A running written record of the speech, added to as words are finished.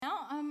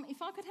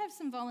I could have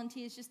some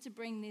volunteers just to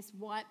bring this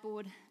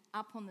whiteboard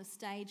up on the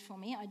stage for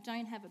me. I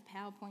don't have a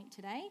PowerPoint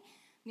today.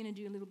 I'm going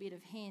to do a little bit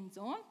of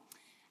hands-on.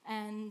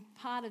 And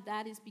part of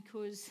that is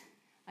because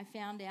I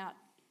found out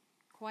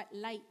quite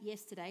late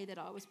yesterday that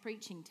I was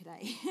preaching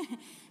today.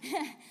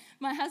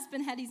 My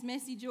husband had his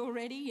message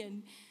already,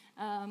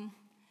 and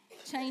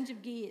change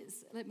of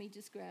gears. Let me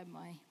just grab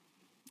my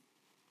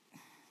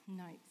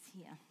notes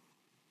here.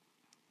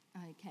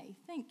 Okay,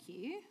 thank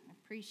you. I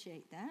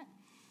appreciate that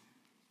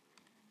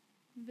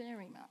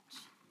very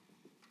much.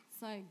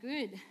 So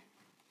good.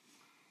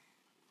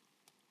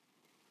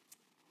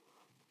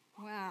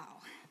 Wow.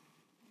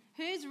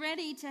 Who's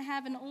ready to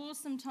have an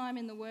awesome time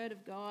in the Word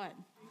of God?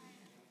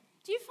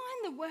 Do you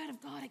find the Word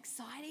of God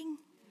exciting?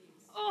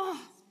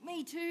 Oh,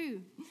 me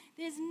too.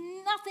 There's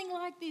nothing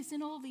like this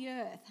in all the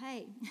earth,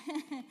 hey?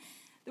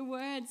 The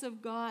words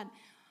of God.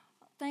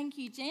 Thank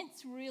you,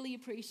 gents. Really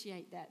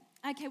appreciate that.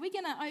 Okay, we're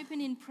going to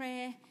open in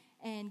prayer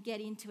and get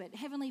into it.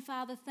 Heavenly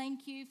Father,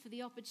 thank you for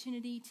the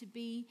opportunity to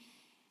be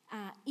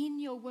in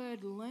your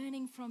word,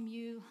 learning from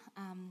you,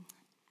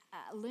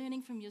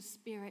 learning from your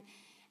Spirit.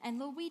 And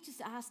Lord, we just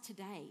ask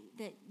today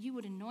that you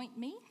would anoint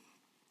me.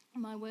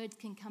 My words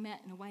can come out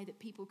in a way that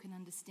people can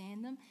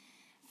understand them.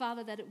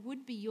 Father, that it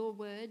would be your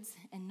words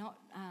and not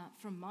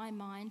from my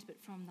mind,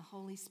 but from the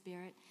Holy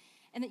Spirit.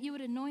 And that you would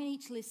anoint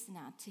each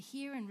listener to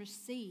hear and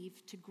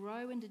receive, to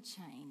grow and to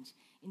change.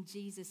 In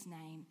Jesus'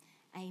 name,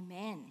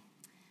 amen.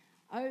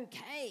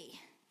 Okay.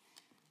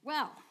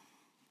 Well,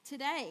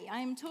 today I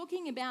am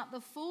talking about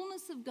the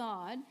fullness of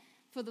God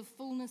for the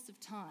fullness of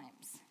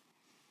times.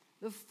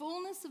 The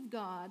fullness of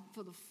God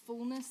for the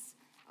fullness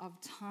of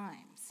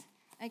times.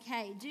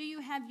 Okay, do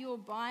you have your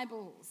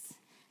Bibles?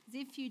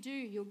 If you do,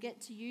 you'll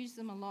get to use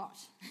them a lot.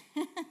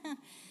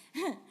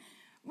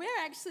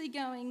 We're actually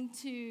going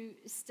to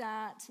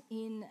start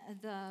in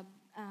the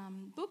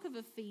book of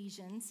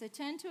Ephesians. So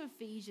turn to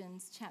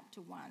Ephesians chapter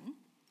 1.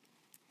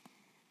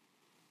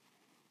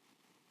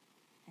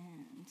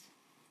 And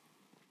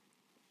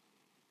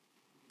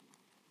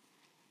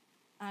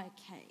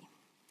okay.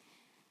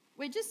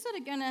 We're just sort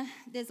of going to,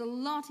 there's a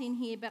lot in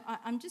here, but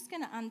I'm just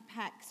going to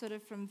unpack sort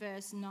of from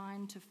verse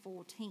 9 to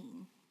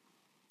 14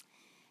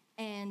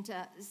 and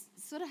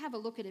sort of have a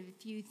look at a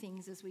few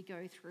things as we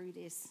go through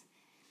this.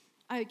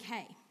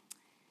 Okay,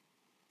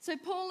 so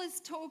Paul is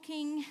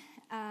talking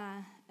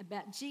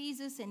about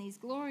Jesus and his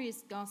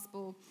glorious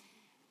gospel,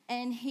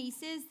 and he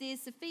says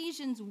this,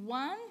 Ephesians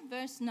 1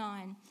 verse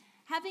 9,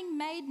 having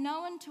made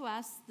known to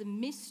us the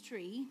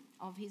mystery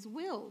of his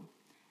will,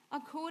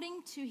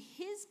 according to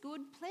his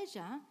good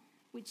pleasure,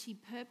 which he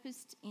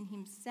purposed in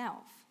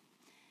himself,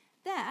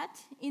 that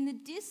in the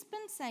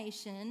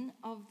dispensation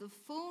of the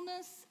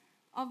fullness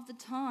of the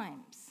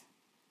times,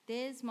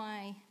 there's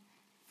my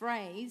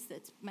phrase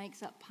that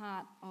makes up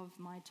part of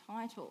my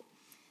title,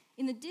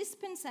 in the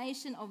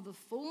dispensation of the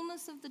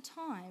fullness of the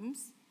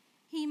times,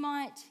 he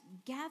might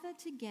gather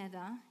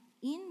together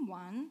in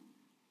one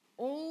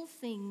all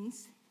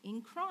things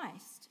in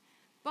Christ,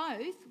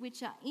 both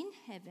which are in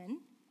heaven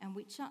and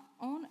which are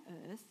on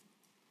earth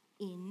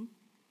in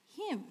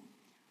him.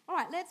 All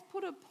right, let's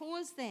put a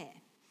pause there.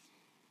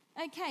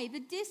 Okay,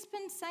 the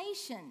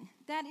dispensation,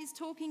 that is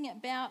talking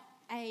about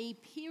a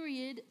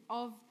period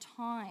of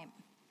time,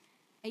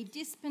 a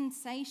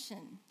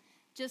dispensation,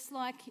 just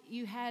like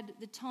you had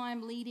the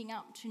time leading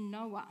up to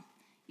Noah.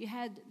 You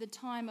had the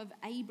time of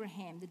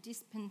Abraham, the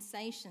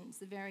dispensations,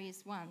 the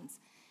various ones.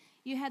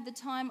 You had the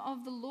time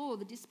of the law,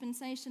 the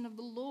dispensation of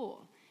the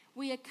law.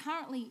 We are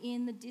currently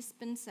in the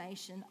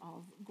dispensation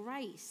of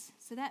grace.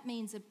 So that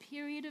means a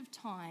period of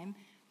time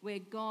where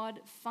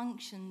God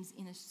functions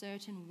in a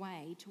certain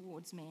way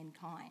towards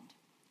mankind.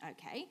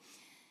 Okay?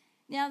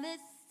 Now, this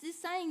is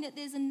saying that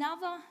there's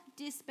another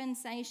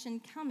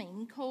dispensation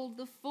coming called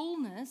the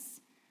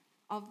fullness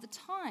of the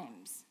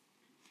times.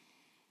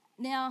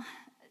 Now,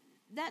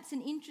 that's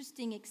an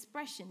interesting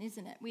expression,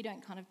 isn't it? We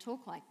don't kind of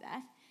talk like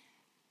that.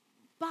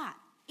 But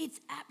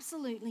it's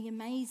absolutely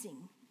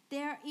amazing.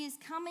 There is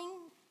coming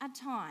a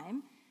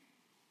time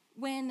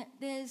when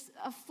there's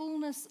a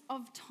fullness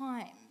of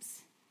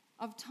times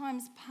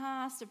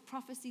past, of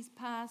prophecies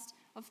past,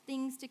 of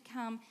things to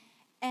come,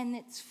 and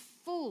it's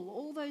full.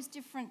 All those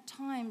different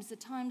times, the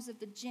times of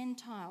the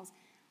Gentiles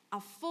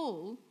are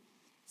full.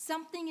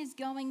 Something is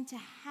going to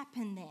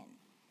happen then.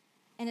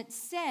 And it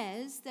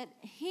says that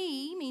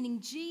he,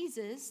 meaning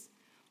Jesus,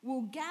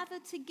 will gather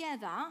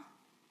together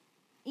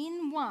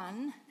in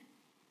one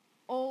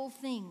all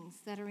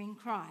things that are in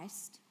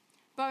Christ,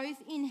 both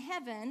in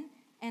heaven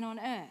and on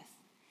earth.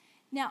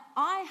 Now,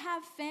 I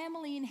have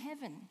family in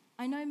heaven.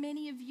 I know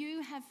many of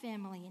you have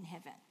family in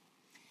heaven.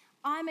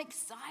 I'm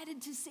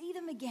excited to see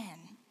them again.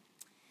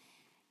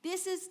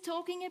 This is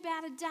talking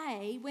about a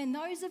day when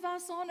those of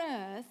us on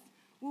earth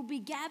will be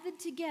gathered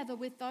together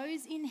with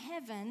those in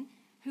heaven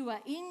who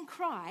are in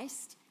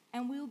Christ,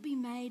 and we'll be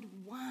made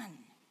one.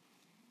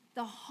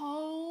 The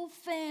whole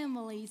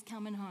family's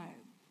coming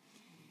home.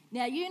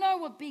 Now, you know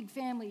what big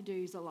family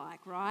dues are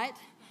like, right?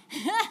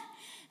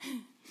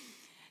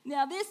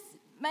 Now, this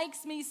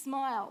makes me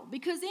smile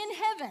because in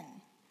heaven,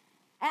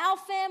 Our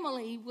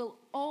family will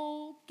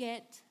all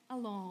get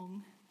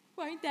along.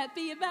 Won't that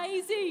be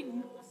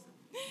amazing?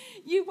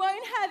 You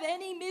won't have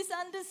any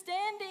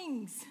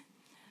misunderstandings.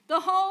 The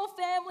whole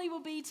family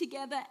will be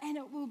together and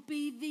it will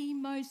be the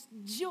most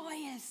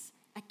joyous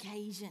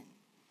occasion.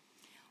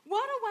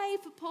 What a way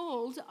for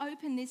Paul to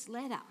open this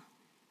letter.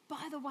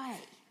 By the way,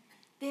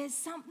 there's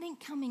something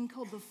coming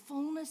called the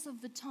fullness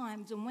of the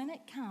times, and when it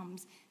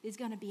comes, there's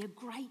going to be a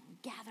great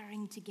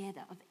gathering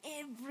together of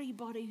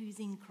everybody who's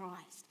in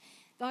Christ.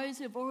 Those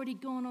who have already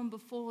gone on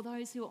before,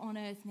 those who are on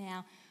earth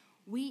now,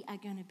 we are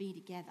going to be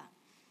together.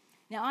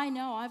 Now, I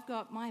know I've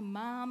got my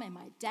mum and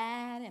my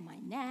dad and my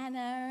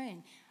nana,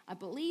 and I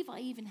believe I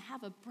even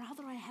have a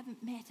brother I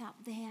haven't met up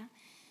there.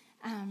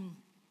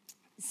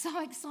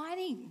 So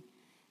exciting,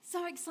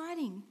 so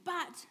exciting.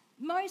 But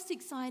most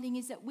exciting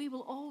is that we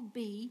will all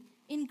be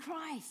in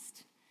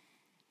Christ.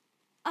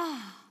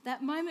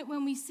 That moment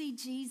when we see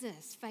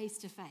Jesus face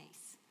to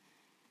face.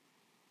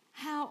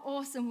 How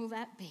awesome will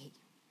that be?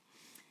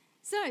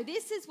 So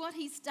this is what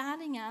he's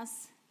starting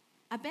us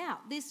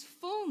about, this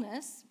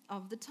fullness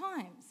of the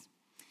times.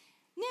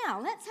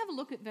 Now, let's have a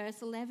look at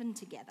verse 11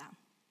 together.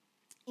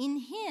 In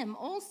him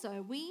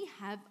also we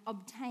have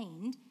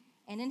obtained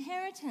an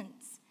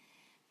inheritance,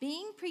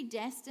 being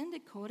predestined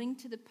according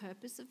to the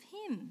purpose of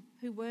him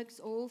who works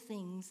all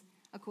things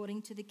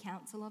according to the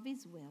counsel of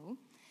his will,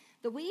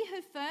 that we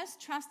who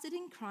first trusted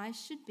in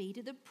Christ should be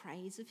to the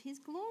praise of his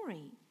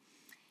glory.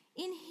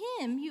 In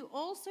him you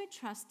also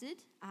trusted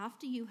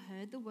after you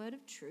heard the word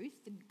of truth,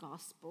 the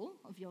gospel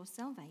of your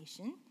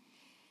salvation,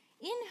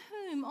 in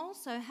whom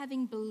also,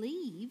 having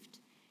believed,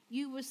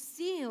 you were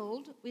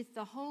sealed with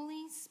the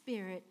Holy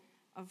Spirit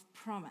of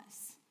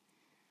promise.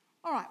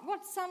 All right,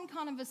 what's some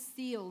kind of a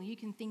seal you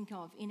can think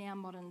of in our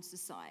modern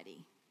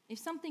society? If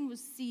something was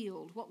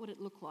sealed, what would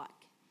it look like?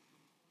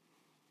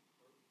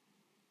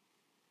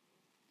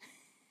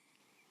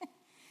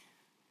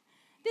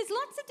 There's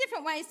lots of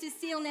different ways to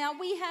seal now.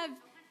 We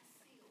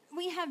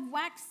have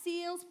wax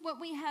seals, but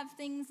we have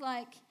things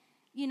like,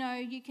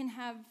 you can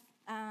have,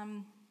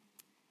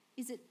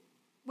 is it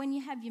when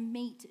you have your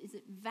meat, is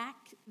it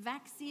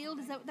vac sealed?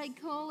 Is that what they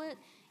call it?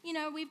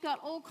 We've got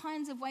all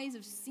kinds of ways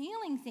of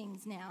sealing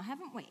things now,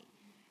 haven't we?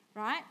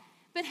 Right?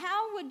 But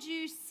how would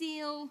you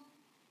seal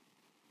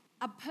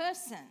a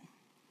person?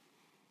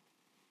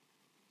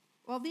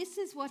 Well, this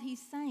is what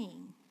he's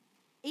saying.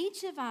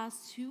 Each of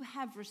us who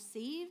have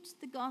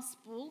received the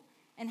gospel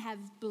and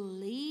have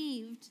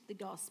believed the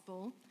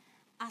gospel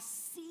are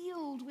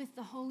sealed with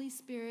the Holy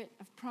Spirit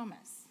of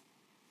promise.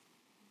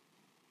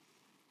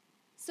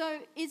 So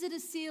is it a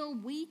seal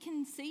we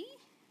can see?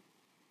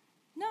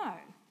 No.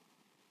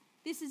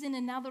 This is in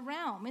another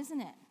realm,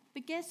 isn't it?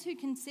 But guess who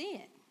can see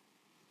it?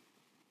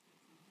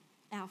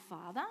 Our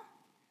Father.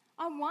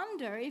 I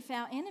wonder if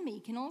our enemy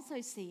can also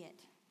see it.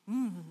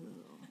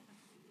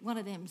 One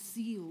of them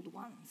sealed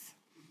ones.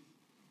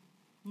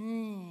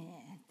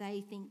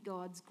 They think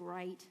God's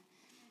great.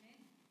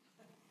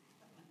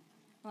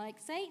 Like,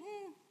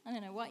 Satan, I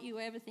don't know what you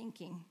were ever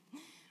thinking.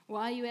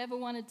 Why you ever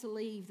wanted to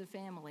leave the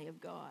family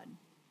of God.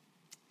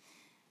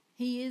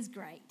 He is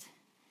great.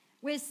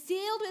 We're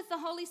sealed with the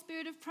Holy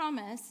Spirit of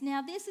promise.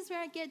 Now, this is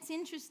where it gets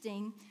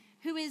interesting.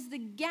 Who is the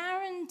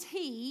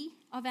guarantee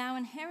of our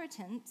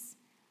inheritance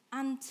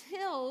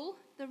until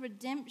the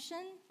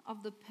redemption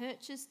of the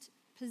purchased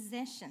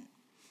possession.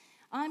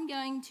 I'm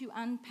going to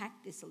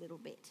unpack this a little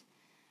bit.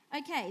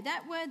 Okay,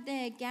 that word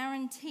there,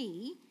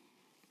 guarantee,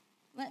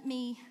 let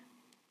me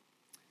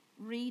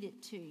read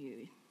it to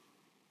you.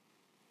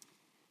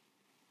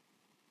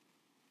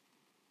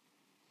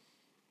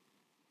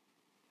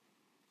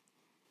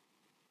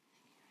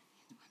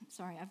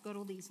 Sorry, I've got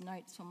all these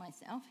notes for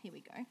myself. Here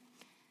we go.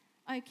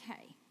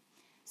 Okay,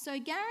 so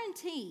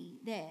guarantee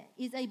there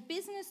is a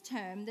business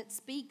term that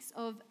speaks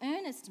of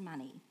earnest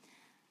money,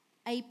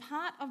 a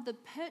part of the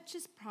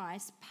purchase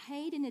price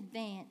paid in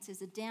advance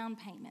as a down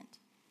payment.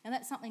 Now,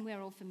 that's something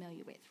we're all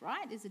familiar with,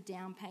 right? There's a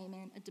down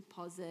payment, a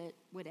deposit,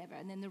 whatever,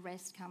 and then the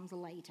rest comes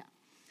later.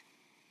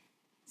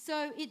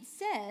 So it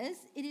says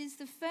it is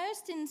the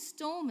first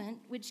instalment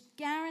which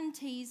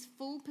guarantees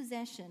full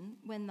possession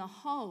when the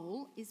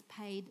whole is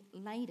paid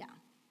later.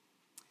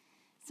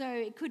 So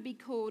it could be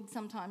called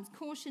sometimes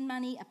caution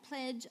money, a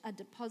pledge, a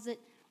deposit,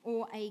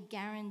 or a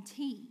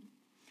guarantee.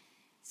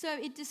 So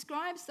it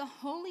describes the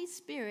Holy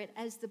Spirit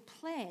as the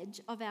pledge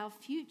of our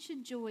future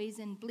joys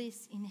and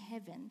bliss in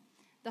heaven.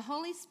 The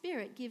Holy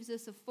Spirit gives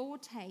us a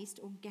foretaste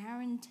or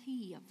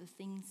guarantee of the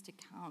things to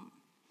come.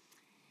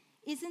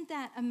 Isn't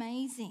that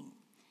amazing?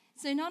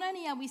 So not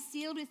only are we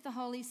sealed with the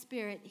Holy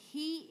Spirit,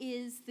 he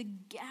is the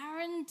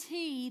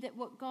guarantee that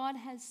what God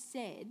has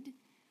said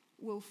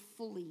will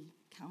fully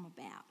come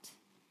about.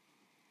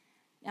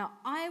 Now,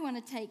 I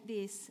want to take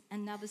this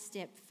another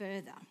step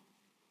further.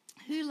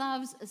 Who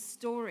loves a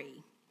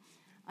story?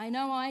 I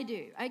know I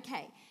do.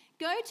 Okay,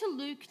 go to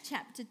Luke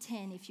chapter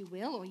 10, if you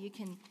will, or you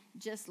can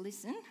just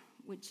listen,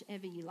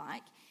 whichever you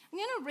like. I'm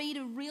going to read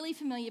a really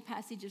familiar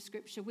passage of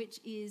Scripture, which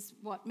is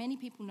what many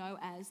people know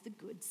as the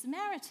Good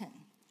Samaritan,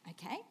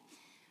 okay?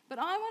 But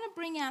I want to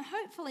bring out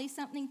hopefully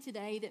something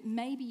today that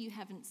maybe you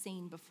haven't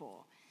seen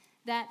before.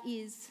 That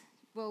is,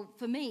 well,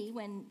 for me,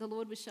 when the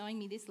Lord was showing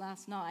me this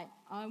last night,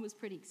 I was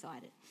pretty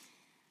excited.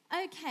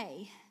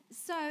 Okay,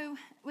 so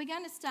we're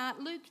going to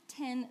start Luke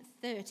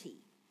 10:30.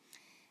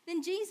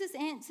 Then Jesus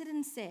answered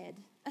and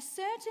said, "A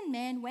certain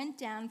man went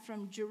down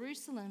from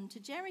Jerusalem to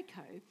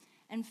Jericho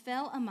and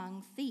fell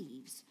among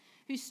thieves,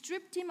 who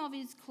stripped him of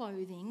his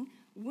clothing,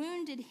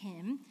 wounded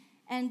him,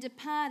 and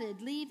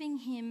departed, leaving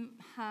him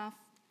half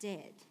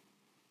dead."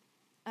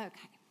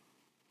 Okay.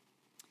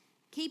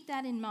 Keep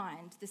that in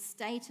mind, the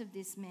state of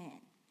this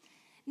man.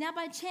 Now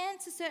by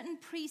chance a certain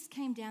priest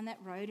came down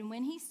that road, and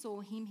when he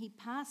saw him, he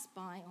passed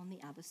by on the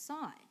other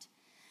side.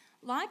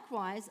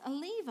 Likewise, a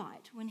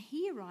Levite, when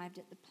he arrived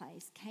at the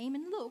place, came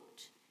and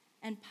looked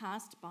and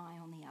passed by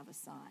on the other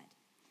side.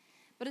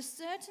 But a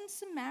certain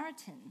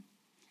Samaritan,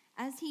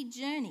 as he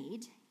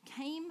journeyed,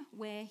 came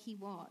where he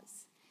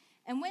was.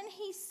 And when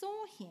he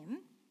saw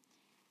him,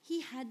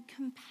 he had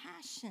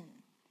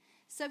compassion.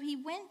 So he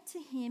went to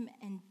him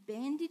and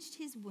bandaged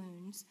his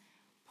wounds,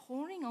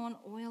 pouring on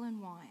oil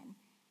and wine.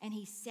 And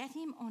he set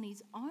him on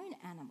his own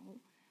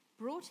animal,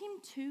 brought him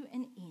to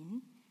an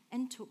inn,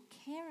 and took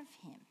care of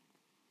him.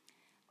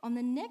 On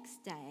the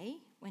next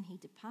day, when he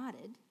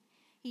departed,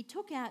 he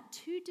took out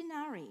 2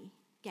 denarii,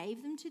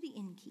 gave them to the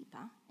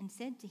innkeeper, and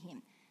said to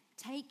him,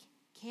 "Take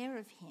care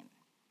of him,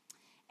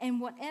 and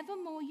whatever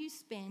more you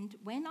spend,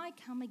 when I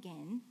come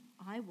again,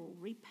 I will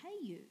repay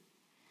you."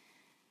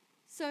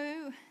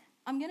 So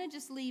I'm going to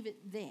just leave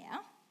it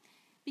there,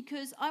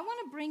 because I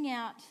want to bring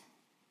out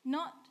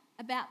not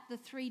about the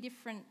 3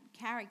 different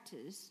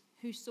characters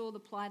who saw the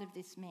plight of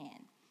this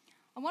man.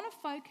 I want to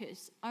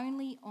focus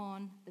only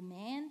on the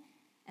man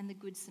and the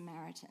Good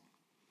Samaritan.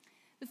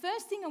 The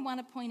first thing I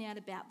want to point out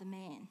about the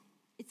man,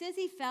 it says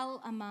he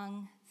fell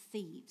among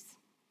thieves,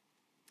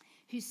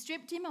 who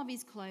stripped him of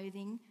his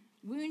clothing,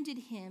 wounded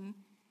him,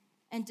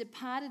 and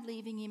departed,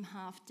 leaving him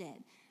half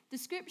dead. The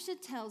scripture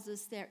tells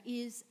us there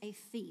is a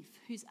thief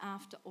who's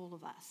after all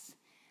of us,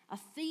 a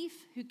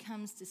thief who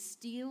comes to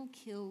steal,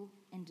 kill,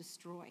 and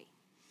destroy.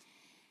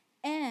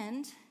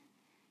 And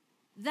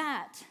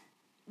that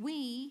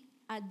we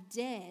are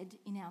dead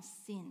in our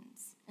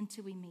sins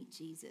until we meet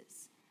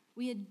Jesus.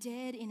 We are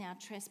dead in our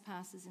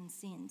trespasses and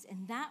sins,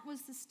 and that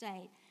was the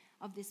state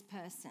of this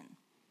person.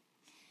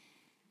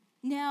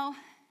 Now,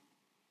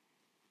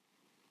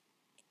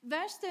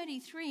 verse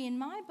 33 in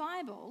my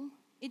Bible,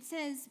 it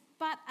says,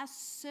 "But a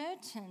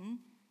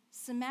certain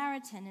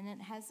Samaritan," and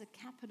it has a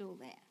capital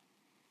there.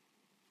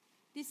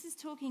 This is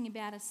talking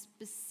about a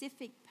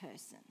specific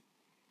person.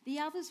 The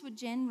others were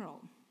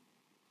general.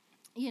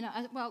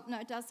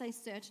 It does say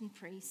certain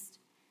priest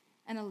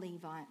and a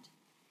Levite.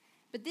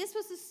 But this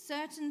was a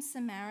certain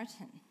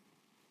Samaritan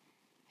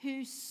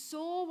who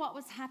saw what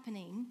was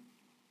happening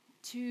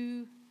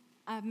to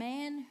a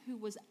man who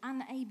was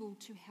unable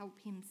to help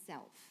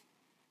himself,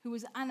 who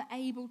was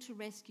unable to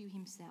rescue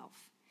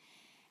himself.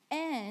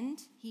 And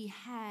he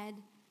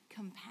had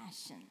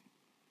compassion.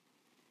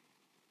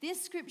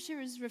 This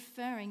scripture is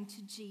referring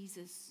to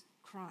Jesus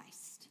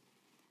Christ,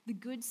 the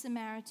Good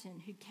Samaritan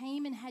who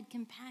came and had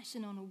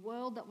compassion on a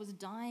world that was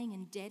dying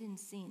and dead in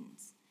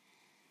sins,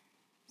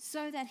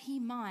 so that he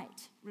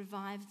might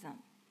revive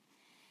them.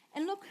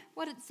 And look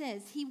what it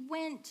says. He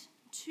went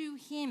to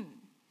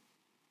him.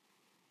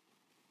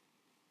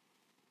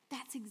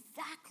 That's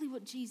exactly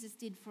what Jesus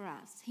did for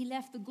us. He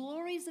left the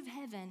glories of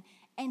heaven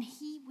and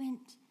he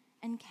went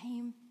and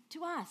came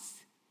to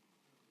us.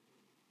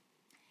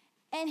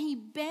 And he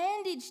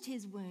bandaged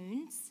his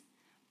wounds,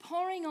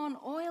 pouring on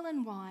oil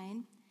and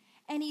wine,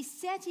 and he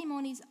set him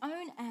on his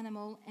own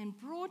animal and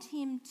brought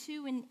him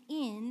to an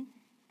inn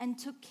and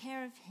took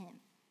care of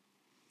him.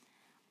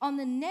 On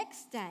the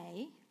next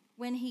day,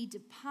 when he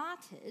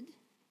departed,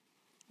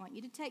 I want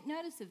you to take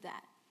notice of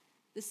that.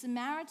 The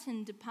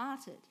Samaritan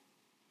departed.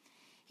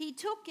 He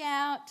took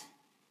out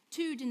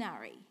 2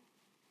 denarii.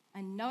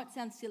 I know it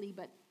sounds silly,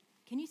 but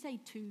can you say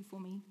 2 for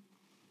me?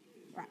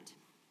 Right.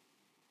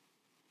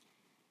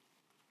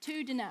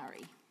 2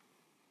 denarii.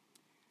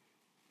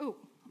 Oh,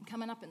 I'm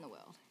coming up in the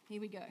world. Here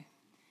we go.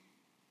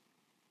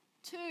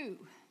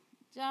 2.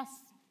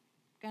 Just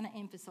going to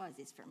emphasize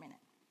this for a minute.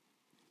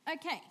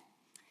 Okay.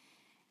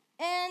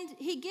 And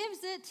he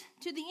gives it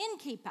to the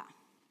innkeeper.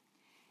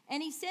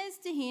 And he says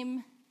to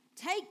him,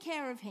 "Take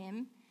care of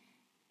him,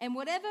 and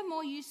whatever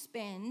more you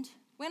spend,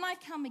 when I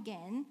come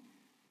again,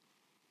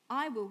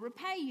 I will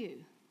repay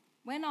you.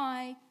 When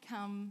I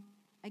come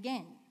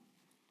again."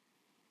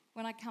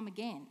 When I come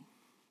again.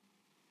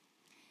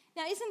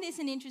 Now, isn't this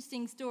an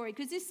interesting story?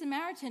 Because this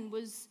Samaritan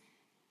was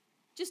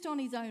just on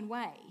his own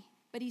way,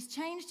 but he's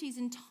changed his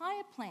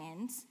entire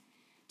plans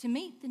to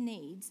meet the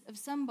needs of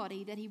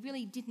somebody that he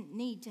really didn't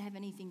need to have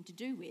anything to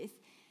do with.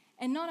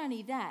 And not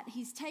only that,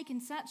 he's taken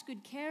such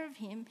good care of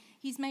him,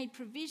 he's made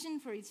provision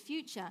for his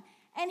future,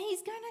 and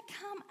he's going to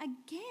come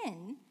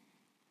again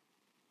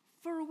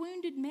for a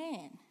wounded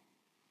man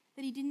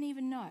that he didn't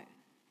even know.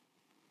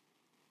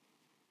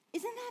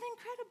 Isn't that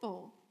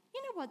incredible?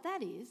 You know what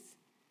that is?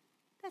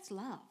 That's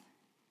love.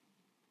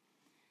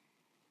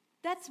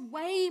 That's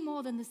way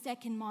more than the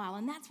second mile,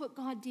 and that's what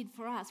God did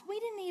for us. We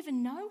didn't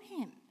even know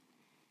him.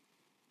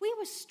 We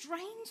were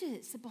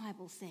strangers, the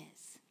Bible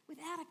says,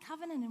 without a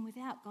covenant and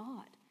without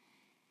God.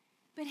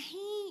 But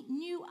he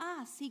knew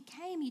us. He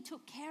came, he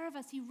took care of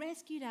us, he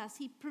rescued us,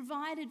 he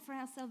provided for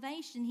our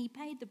salvation, he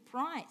paid the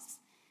price.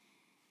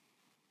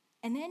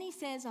 And then he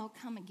says, I'll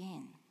come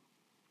again.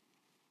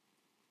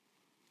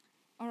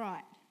 All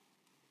right.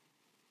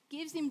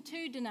 Gives him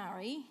 2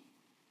 denarii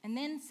and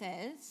then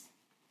says,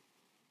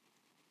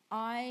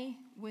 I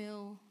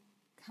will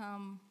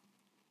come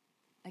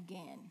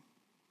again.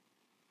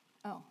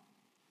 Oh.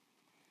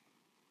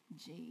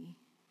 G-A-I-N.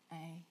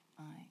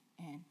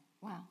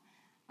 Wow.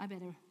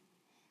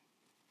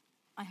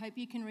 I hope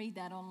you can read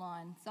that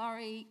online.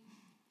 Sorry.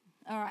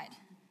 All right.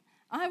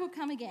 I will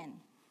come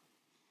again.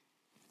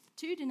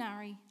 2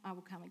 denarii, I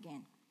will come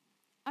again.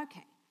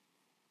 Okay.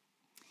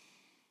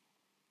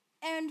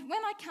 And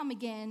when I come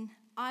again,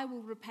 I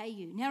will repay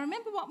you. Now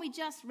remember what we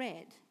just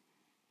read.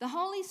 The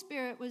Holy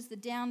Spirit was the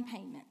down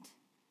payment.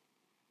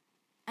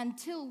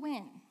 Until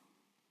when?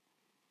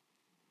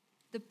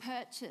 The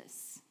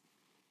purchase,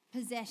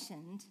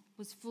 possession,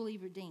 was fully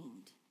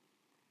redeemed.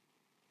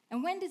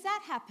 And when does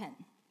that happen?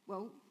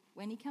 Well,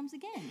 when he comes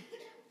again.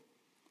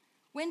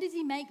 When does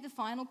he make the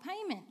final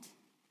payment?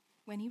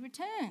 When he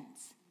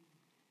returns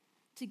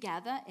to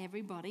gather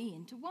everybody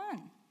into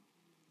one.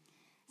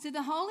 So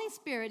the Holy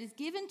Spirit is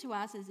given to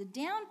us as a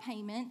down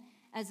payment,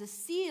 as a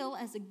seal,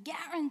 as a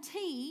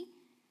guarantee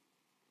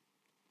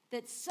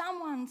that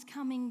someone's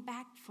coming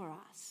back for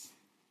us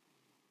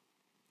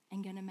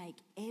and going to make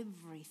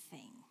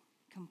everything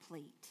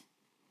complete.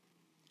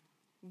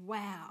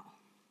 Wow.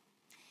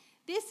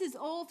 This is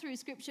all through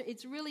Scripture.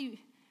 It's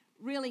really,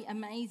 really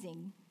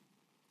amazing.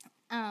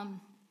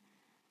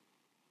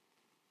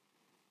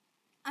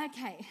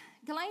 Okay,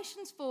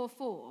 Galatians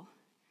 4:4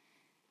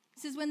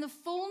 says, when the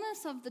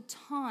fullness of the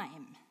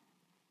time,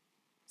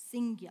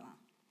 singular,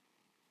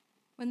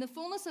 when the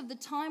fullness of the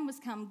time was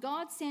come,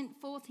 God sent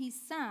forth his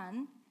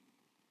Son,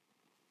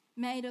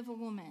 made of a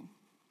woman,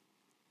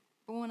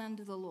 born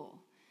under the law.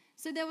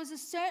 So there was a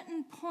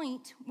certain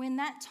point when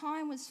that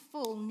time was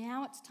full.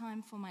 Now it's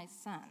time for my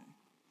Son.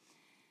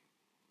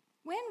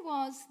 When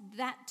was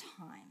that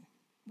time?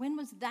 When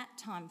was that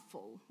time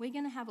full? We're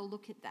going to have a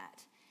look at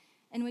that.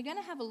 And we're going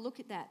to have a look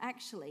at that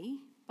actually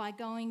by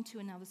going to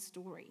another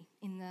story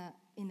in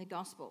the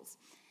Gospels.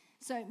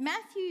 So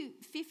Matthew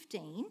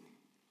 15,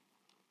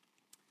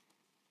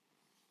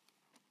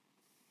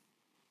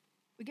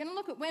 we're going to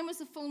look at when was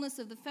the fullness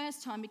of the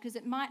first time, because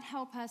it might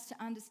help us to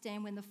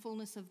understand when the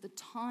fullness of the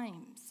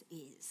times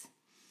is.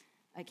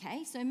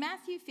 Okay, so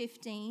Matthew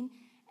 15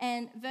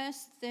 and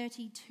verse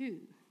 32.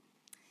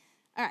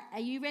 All right, are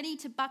you ready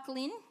to buckle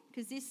in?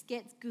 Because this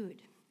gets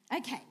good.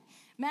 Okay,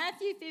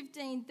 Matthew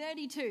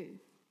 15:32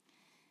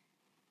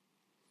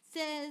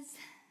 says,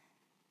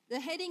 the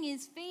heading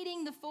is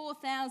Feeding the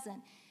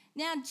 4,000.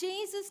 Now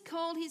Jesus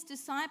called his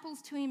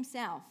disciples to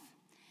himself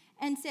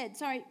and said,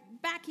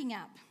 backing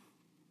up.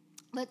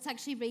 Let's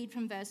actually read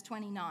from verse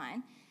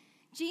 29.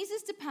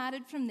 Jesus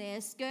departed from there,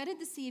 skirted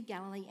the Sea of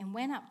Galilee, and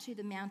went up to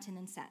the mountain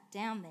and sat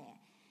down there.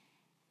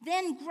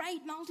 Then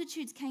great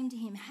multitudes came to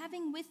him,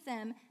 having with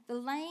them the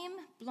lame,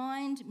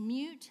 blind,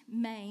 mute,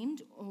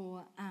 maimed,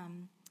 or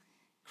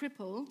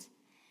crippled,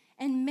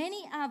 and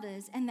many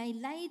others, and they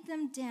laid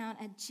them down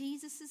at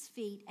Jesus'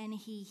 feet, and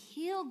he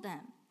healed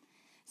them.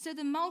 So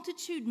the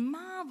multitude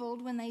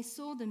marveled when they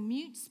saw the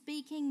mute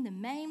speaking, the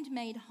maimed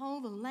made whole,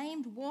 the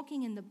lame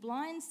walking, and the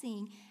blind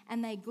seeing,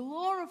 and they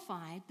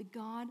glorified the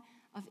God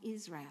of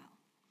Israel.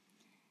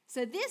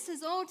 So this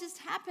has all just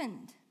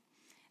happened.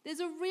 There's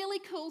a really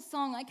cool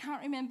song. I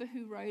can't remember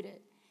who wrote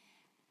it.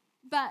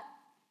 But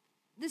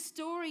the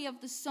story of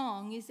the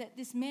song is that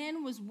this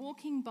man was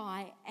walking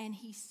by and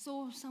he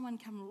saw someone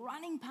come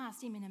running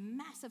past him in a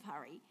massive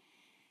hurry.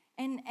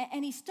 And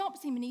he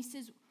stops him and he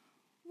says,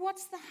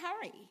 "What's the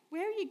hurry?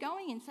 Where are you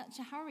going in such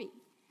a hurry?"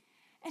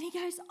 And he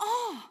goes,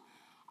 "Oh,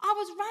 I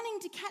was running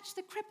to catch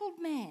the crippled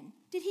man.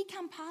 Did he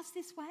come past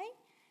this way?"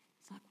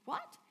 It's like,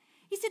 "What?"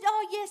 He said,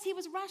 "Oh, yes, he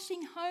was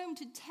rushing home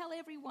to tell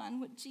everyone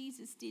what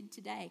Jesus did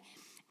today."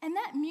 And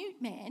that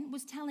mute man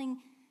was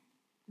telling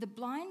the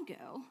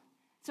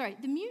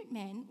mute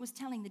man was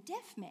telling the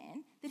deaf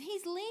man that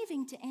he's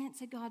leaving to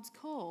answer God's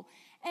call.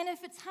 And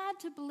if it's hard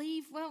to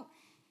believe, well,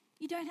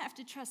 you don't have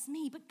to trust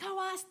me, but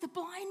go ask the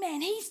blind man.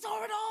 He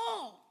saw it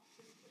all.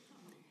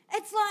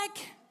 It's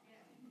like,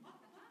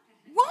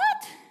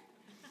 what?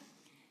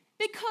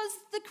 Because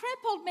the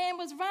crippled man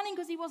was running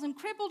because he wasn't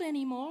crippled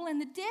anymore, and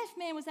the deaf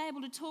man was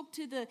able to talk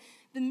to the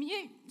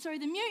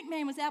mute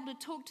man was able to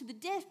talk to the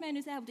deaf man who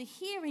was able to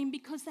hear him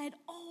because they'd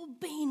all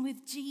been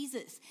with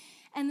Jesus.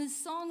 And the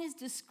song is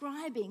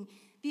describing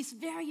this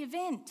very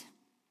event.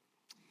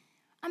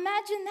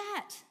 Imagine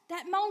that.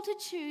 That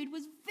multitude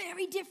was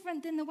very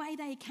different than the way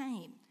they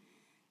came.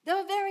 They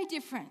were very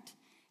different.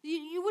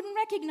 You wouldn't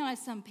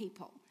recognize some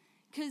people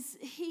because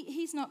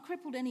he's not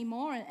crippled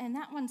anymore, and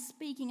that one's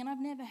speaking, and I've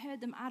never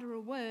heard them utter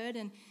a word.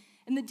 And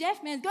the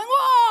deaf man's going,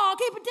 "Whoa,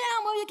 keep it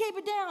down, will you keep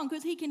it down?"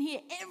 because he can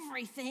hear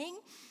everything.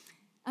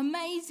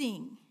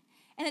 Amazing.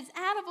 And it's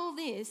out of all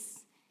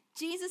this,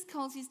 Jesus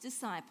calls his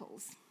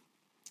disciples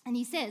and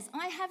he says,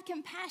 I have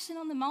compassion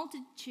on the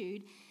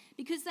multitude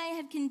because they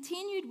have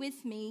continued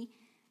with me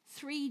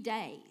 3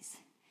 days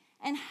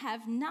and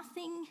have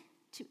nothing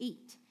to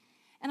eat.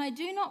 And I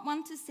do not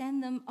want to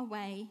send them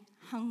away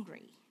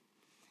hungry,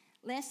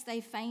 lest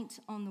they faint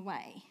on the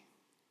way.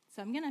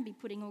 So I'm going to be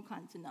putting all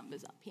kinds of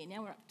numbers up here.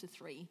 Now we're up to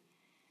 3.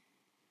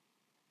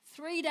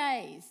 3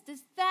 days.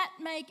 Does that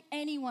make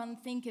anyone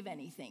think of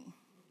anything?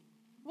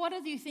 What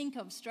do you think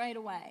of straight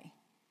away?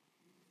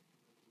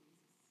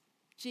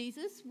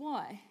 Jesus.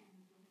 Why?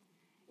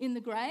 In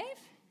the grave?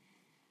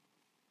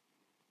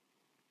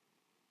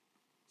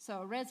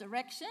 So a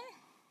resurrection?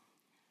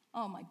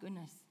 Oh my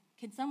goodness.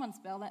 Can someone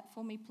spell that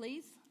for me,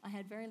 please? I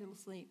had very little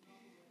sleep.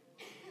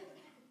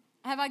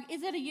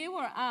 Is it a U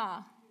or an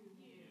R?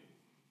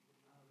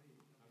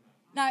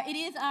 No, it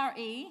is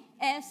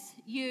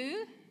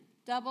R-E-S-U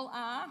double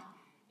R.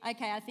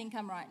 Okay, I think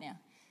I'm right now.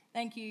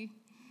 Thank you.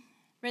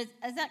 Does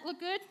that look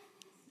good?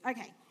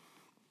 Okay.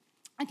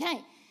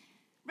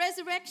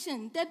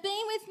 Resurrection. They've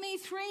been with me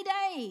 3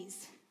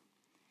 days.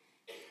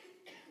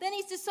 Then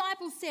his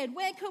disciples said,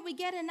 where could we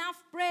get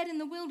enough bread in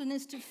the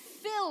wilderness to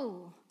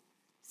fill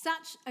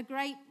such a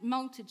great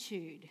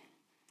multitude?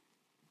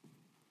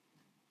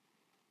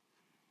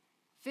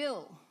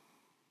 Fill.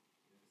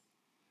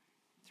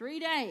 3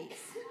 days.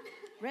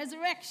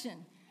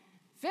 Resurrection.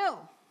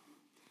 Fill.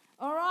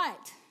 All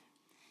right.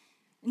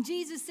 And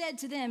Jesus said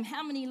to them,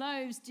 how many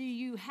loaves do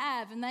you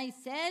have? And they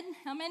said,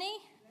 how many?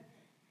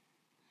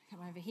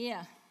 Come over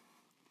here.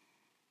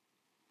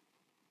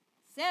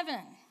 7.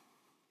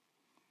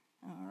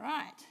 All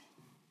right.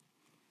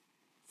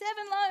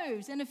 7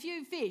 loaves and a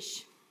few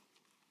fish.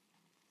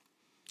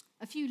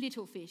 A few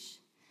little fish.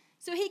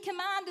 So he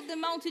commanded the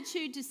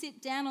multitude to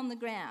sit down on the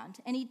ground.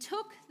 And he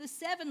took the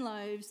 7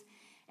 loaves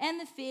and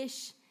the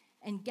fish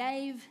and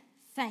gave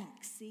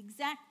thanks. The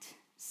exact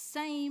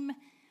same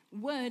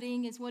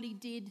wording as what he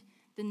did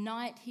the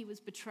night he was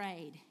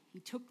betrayed. He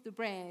took the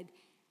bread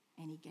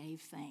and he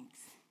gave thanks.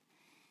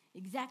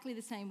 Exactly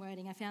the same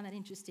wording. I found that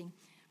interesting.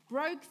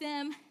 Broke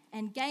them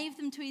and gave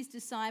them to his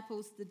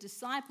disciples. The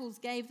disciples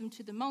gave them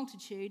to the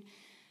multitude.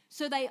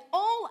 So they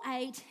all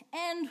ate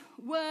and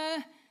were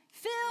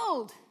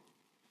filled.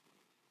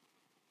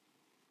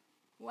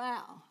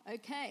 Wow,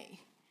 okay.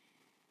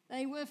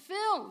 They were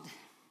filled.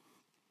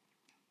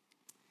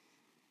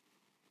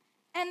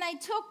 And they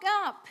took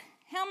up,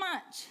 how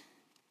much?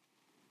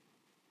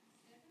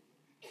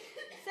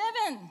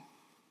 7.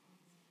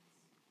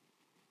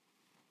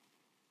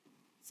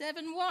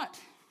 7 what?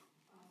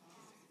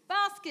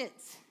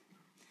 Baskets.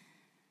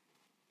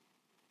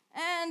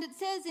 And it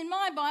says in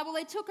my Bible,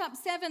 they took up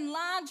 7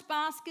 large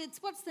baskets.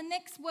 What's the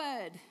next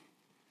word?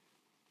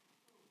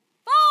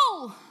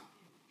 Full.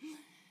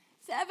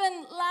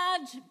 7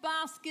 large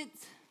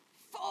baskets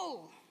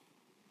full.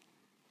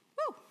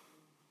 Woo.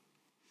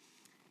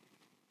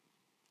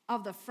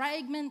 Of the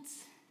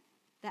fragments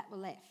that were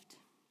left.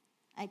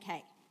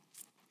 Okay.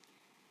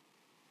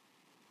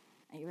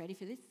 Are you ready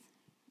for this?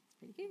 It's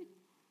pretty good.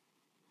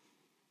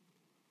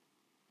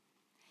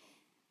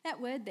 That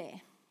word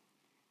there,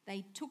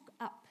 they took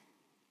up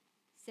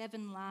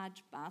 7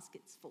 large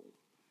baskets full.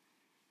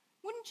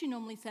 Wouldn't you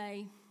normally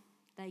say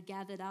they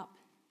gathered up?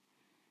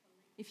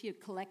 If you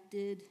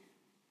collected,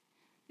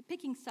 you're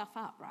picking stuff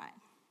up, right?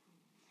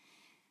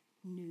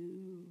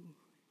 No,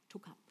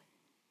 took up.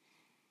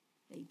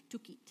 They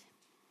took it.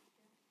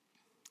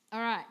 All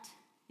right,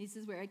 this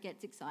is where it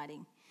gets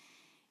exciting.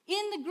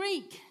 In the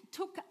Greek,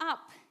 took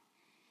up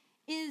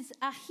is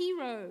a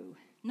hero,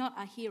 not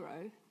a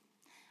hero.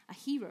 A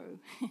hero.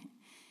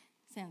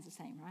 Sounds the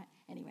same, right?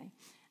 Anyway,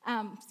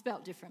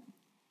 spelt different.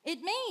 It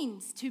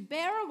means to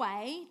bear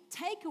away,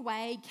 take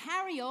away,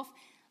 carry off,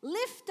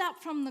 lift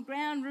up from the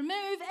ground, remove,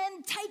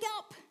 and take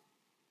up.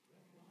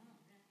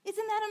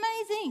 Isn't that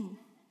amazing?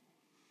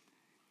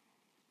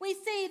 We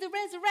see the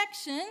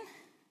resurrection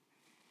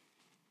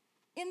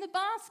in the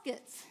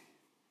baskets.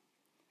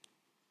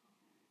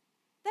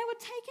 They were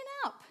taken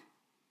up.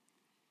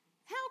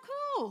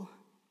 How cool.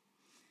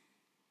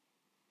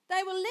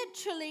 They were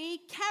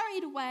literally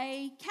carried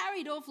away,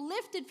 carried off,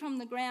 lifted from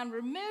the ground,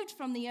 removed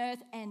from the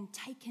earth, and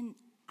taken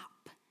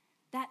up.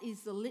 That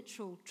is the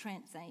literal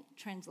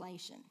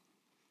translation.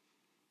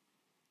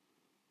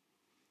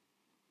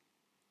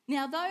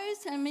 Now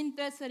I'm in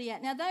verse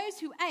 38. Now those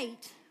who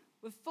ate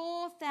were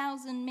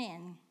 4,000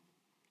 men,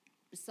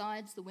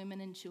 besides the women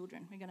and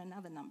children. We've got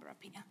another number up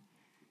here.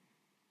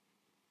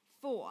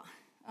 4.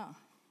 Oh,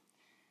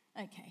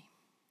 okay.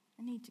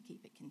 I need to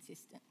keep it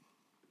consistent.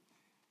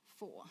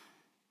 4.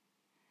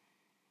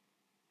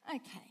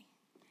 Okay.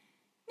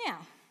 Now,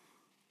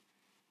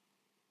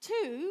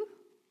 2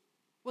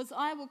 was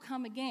I will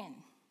come again.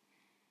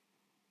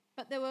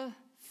 But there were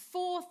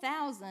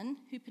 4,000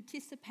 who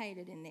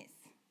participated in this.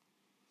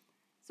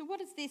 So what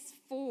does this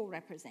 4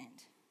 represent?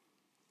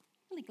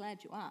 I'm really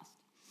glad you asked.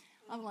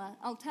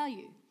 I'll tell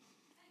you.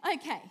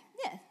 Okay,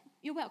 yeah,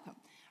 you're welcome.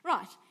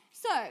 Right,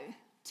 so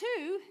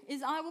 2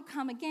 is I will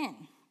come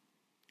again.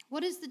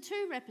 What does the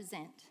 2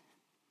 represent?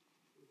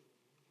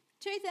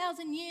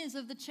 2,000 years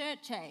of the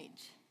church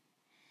age.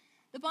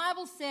 The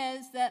Bible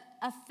says that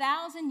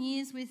 1,000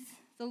 years with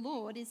the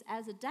Lord is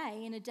as a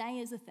day, and a day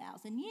is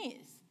 1,000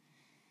 years.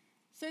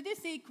 So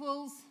this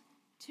equals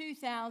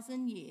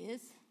 2,000 years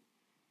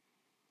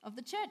of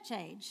the church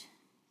age.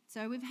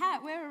 So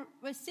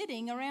we're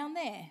sitting around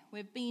there.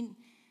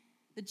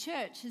 The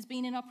church has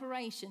been in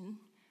operation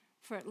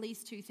for at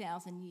least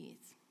 2,000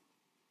 years.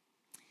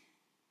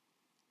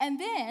 And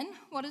then,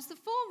 what does the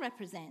 4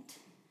 represent?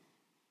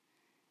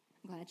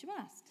 I'm glad you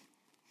asked.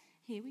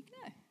 Here we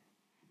go.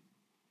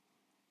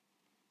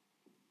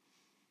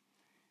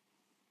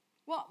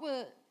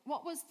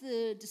 What was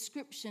the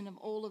description of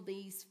all of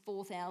these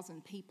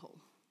 4,000 people?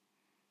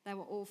 They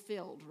were all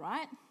filled,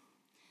 right?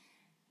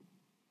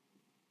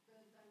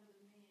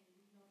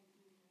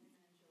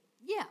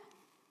 Yeah.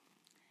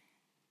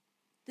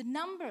 The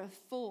number of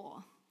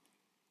 4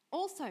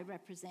 also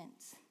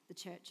represents the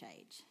church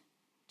age.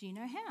 Do you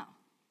know how?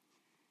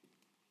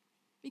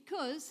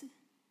 Because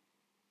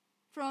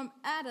from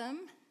Adam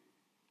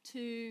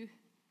to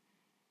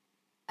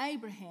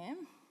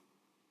Abraham,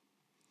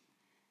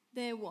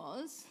 there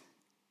was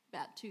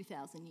about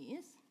 2,000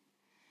 years.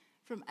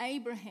 From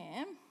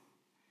Abraham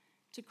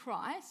to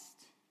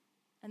Christ,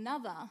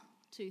 another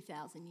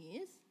 2,000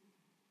 years.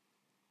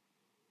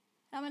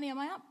 How many am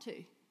I up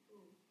to?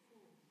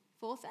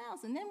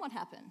 4,000. Then what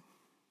happened?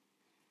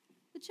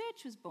 The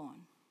church was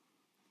born.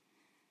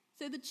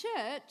 So the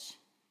church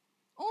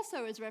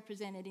also is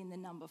represented in the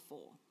number 4.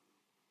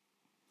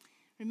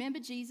 Remember,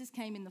 Jesus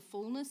came in the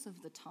fullness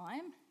of the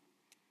time.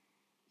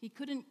 He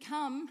couldn't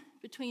come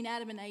between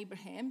Adam and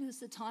Abraham because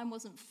the time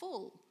wasn't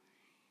full.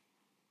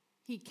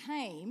 He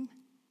came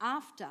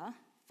after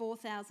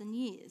 4,000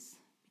 years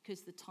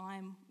because the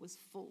time was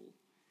full.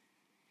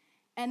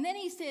 And then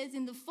he says,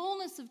 in the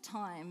fullness of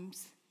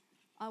times,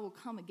 I will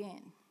come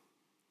again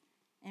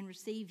and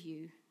receive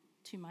you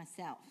to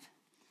myself.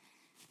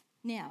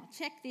 Now,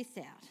 check this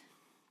out.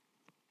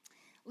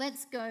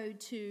 Let's go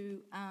to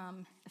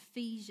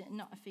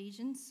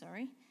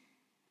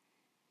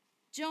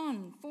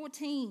John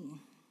 14.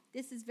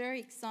 This is very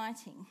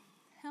exciting.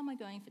 How am I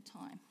going for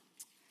time?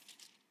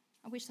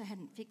 I wish I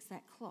hadn't fixed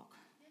that clock.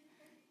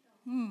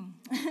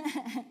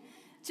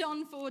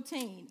 John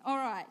 14. All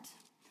right.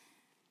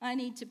 I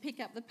need to pick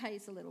up the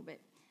pace a little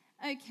bit.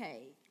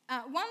 Okay.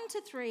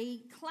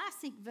 1-3,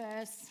 classic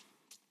verse.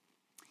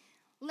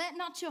 Let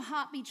not your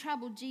heart be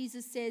troubled,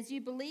 Jesus says. You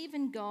believe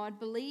in God,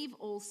 believe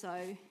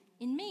also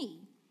in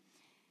me.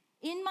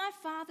 In my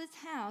Father's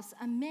house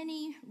are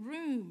many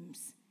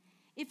rooms.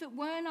 If it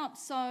were not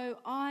so,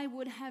 I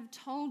would have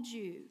told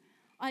you.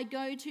 I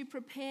go to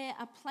prepare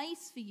a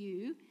place for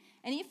you,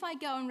 and if I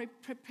go and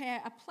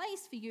prepare a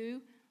place for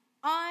you,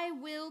 I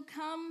will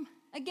come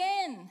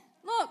again.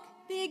 Look,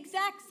 the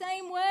exact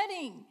same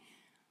wording.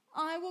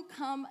 I will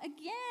come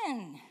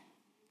again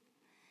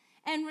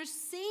and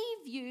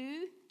receive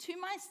you to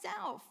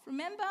myself.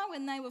 Remember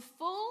when they were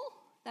full,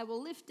 they were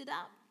lifted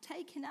up,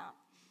 taken up?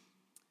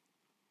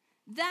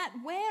 That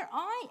where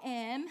I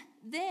am,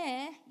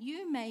 there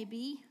you may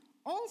be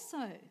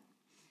also.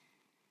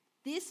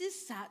 This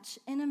is such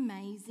an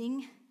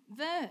amazing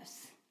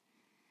verse.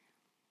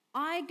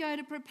 I go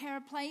to prepare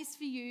a place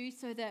for you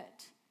so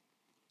that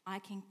I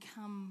can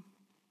come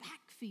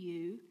back for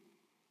you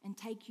and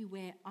take you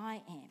where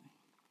I am.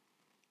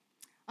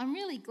 I'm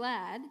really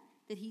glad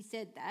that he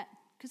said that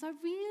because I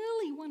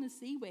really want to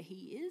see where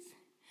he is.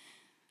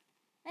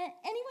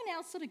 Anyone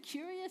else sort of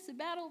curious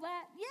about all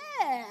that?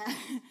 Yeah,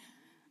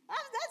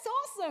 that's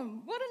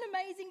awesome. What an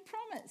amazing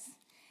promise.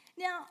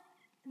 Now,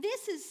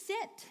 this is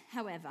set,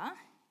 however,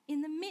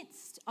 in the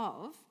midst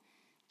of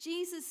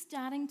Jesus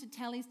starting to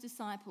tell his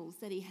disciples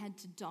that he had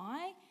to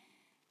die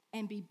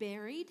and be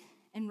buried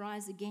and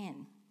rise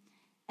again,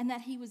 and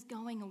that he was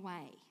going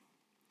away.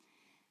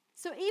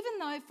 So even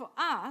though for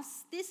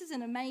us, this is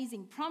an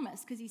amazing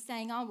promise because he's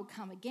saying, I will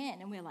come again.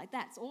 And we're like,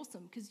 that's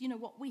awesome because you know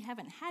what? We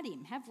haven't had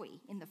him, have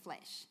we, in the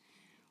flesh?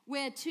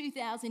 We're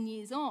 2,000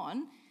 years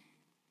on.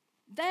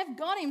 They've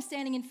got him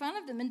standing in front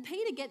of them and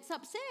Peter gets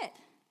upset.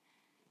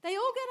 They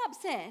all get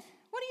upset.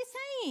 What are you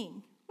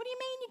saying? What do you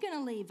mean you're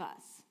going to leave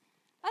us?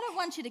 I don't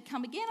want you to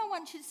come again. I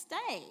want you to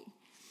stay.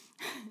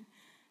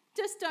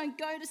 Just don't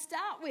go to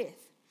start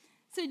with.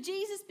 So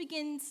Jesus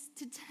begins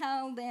to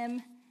tell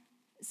them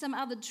some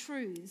other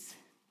truths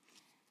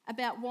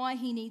about why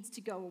he needs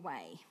to go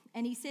away.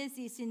 And he says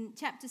this in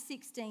chapter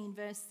 16,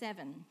 verse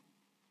 7.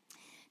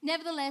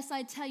 Nevertheless,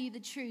 I tell you the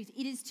truth.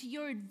 It is to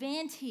your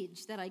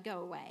advantage that I go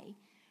away.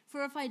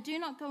 For if I do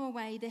not go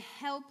away, the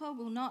Helper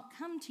will not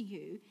come to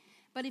you.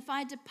 But if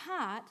I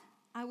depart,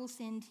 I will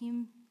send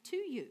him to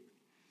you.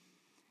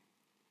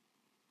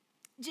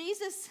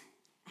 Jesus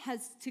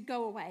has to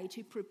go away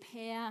to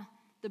prepare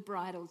the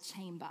bridal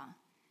chamber.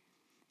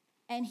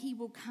 And he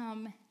will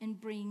come and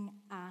bring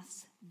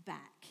us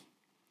back.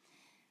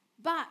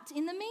 But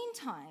in the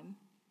meantime,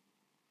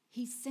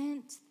 he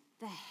sent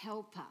the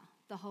Helper,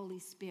 the Holy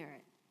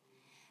Spirit.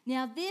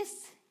 Now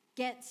this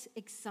gets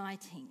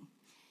exciting.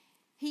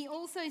 He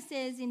also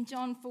says in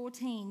John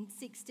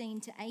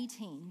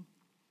 14:16-18,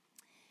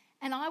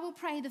 "And I will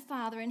pray the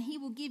Father, and he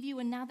will give you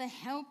another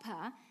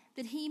helper,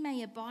 that he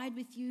may abide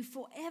with you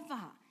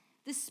forever,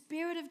 the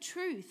Spirit of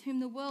truth,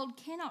 whom the world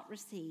cannot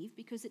receive,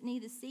 because it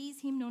neither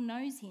sees him nor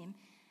knows him.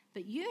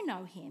 But you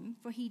know him,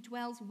 for he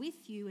dwells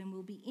with you and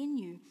will be in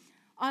you.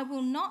 I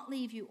will not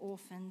leave you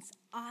orphans.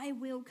 I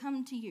will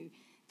come to you."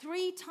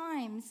 3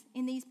 times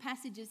in these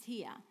passages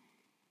here,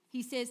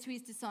 he says to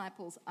his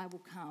disciples, "I will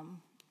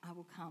come, I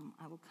will come,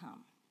 I will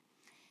come."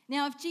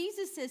 Now, if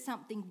Jesus says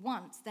something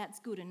once, that's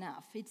good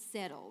enough. It's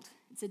settled.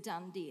 It's a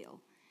done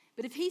deal.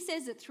 But if he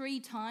says it 3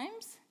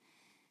 times,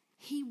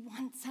 he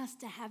wants us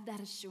to have that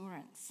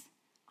assurance.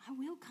 I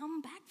will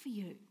come back for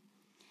you.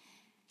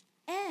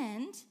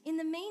 And in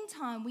the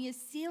meantime, we are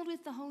sealed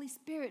with the Holy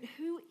Spirit,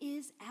 who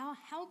is our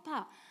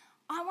helper.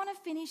 I want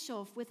to finish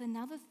off with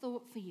another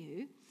thought for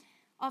you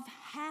of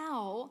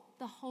how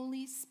the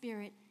Holy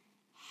Spirit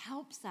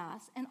helps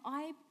us. And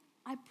I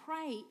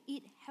pray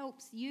it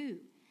helps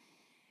you,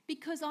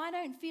 because I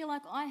don't feel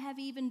like I have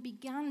even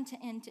begun to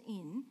enter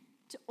in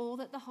to all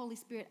that the Holy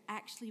Spirit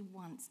actually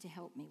wants to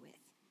help me with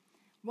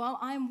while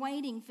I'm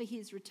waiting for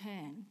his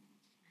return.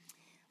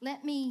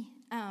 Let me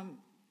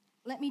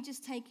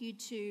just take you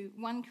to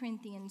 1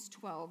 Corinthians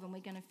 12, and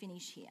we're going to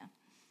finish here.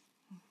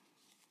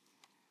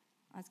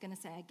 I was going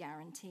to say a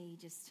guarantee,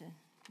 just to,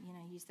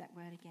 use that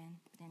word again.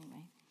 But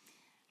anyway,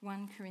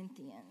 1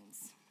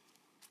 Corinthians.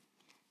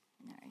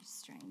 No,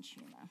 strange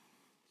humour.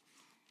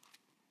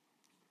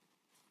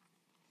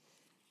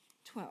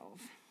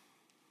 12.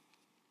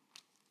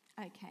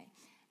 Okay.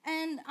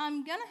 And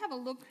I'm going to have a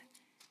look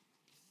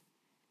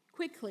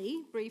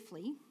quickly,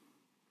 briefly,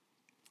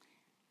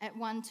 at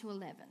 1 to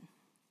 11.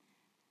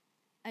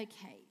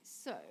 Okay,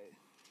 so,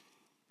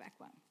 back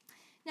one.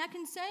 "Now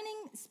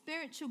concerning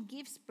spiritual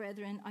gifts,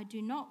 brethren, I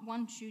do not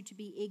want you to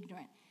be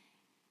ignorant."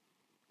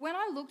 When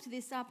I looked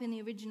this up in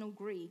the original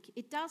Greek,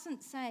 it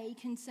doesn't say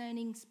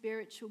concerning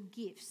spiritual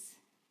gifts.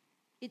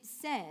 It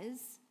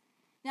says,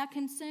 now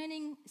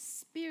concerning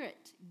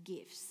spirit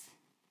gifts.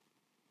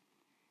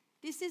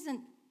 This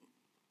isn't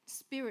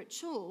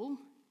spiritual,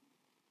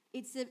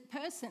 it's a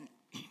person.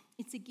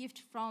 It's a gift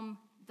from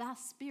the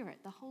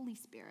Spirit, the Holy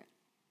Spirit,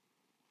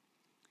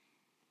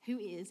 who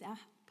is our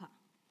helper.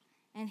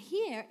 And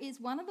here is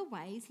one of the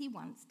ways he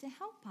wants to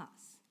help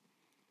us.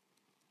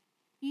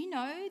 "You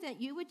know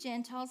that you were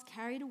Gentiles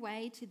carried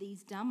away to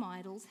these dumb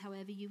idols,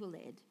 however you were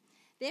led.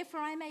 Therefore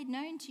I made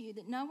known to you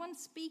that no one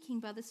speaking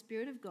by the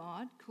Spirit of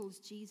God calls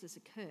Jesus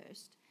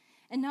accursed,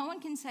 and no one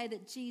can say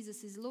that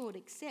Jesus is Lord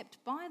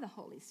except by the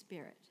Holy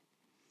Spirit.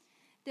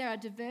 There are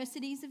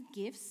diversities of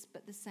gifts,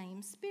 but the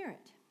same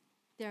Spirit.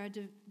 There are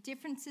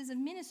differences of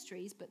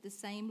ministries, but the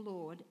same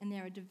Lord. And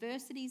there are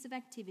diversities of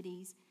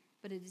activities,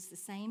 but it is the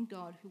same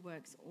God who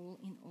works all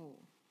in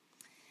all.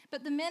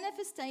 But the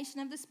manifestation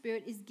of the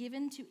Spirit is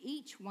given to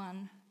each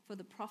one for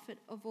the profit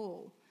of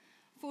all.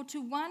 For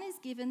to one is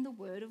given the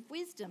word of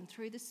wisdom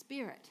through the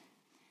Spirit."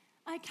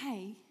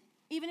 Okay,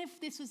 even if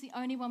this was the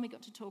only one we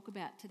got to talk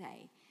about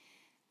today,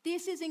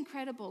 this is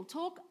incredible.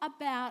 Talk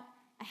about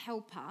a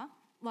helper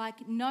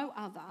like no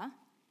other.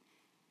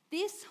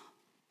 This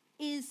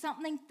is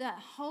something the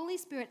Holy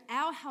Spirit,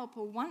 our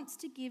helper, wants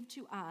to give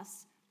to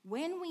us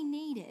when we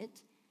need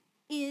it,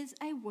 is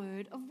a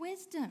word of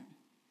wisdom.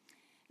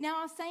 Now,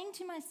 I was saying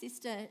to my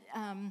sister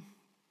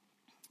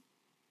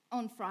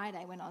on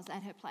Friday when I was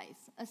at her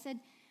place, I said,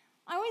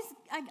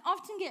 I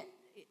often get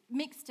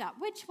mixed up.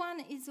 Which one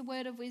is the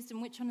word of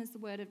wisdom? Which one is the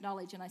word of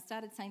knowledge? And I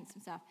started saying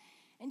some stuff.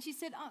 And she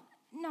said,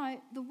 no,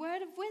 the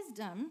word of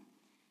wisdom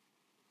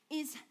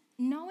is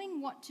knowing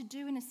what to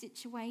do in a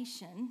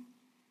situation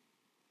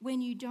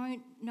when you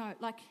don't know,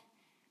 like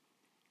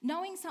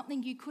knowing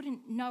something you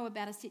couldn't know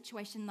about a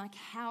situation, like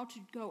how to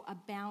go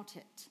about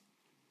it.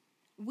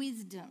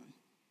 Wisdom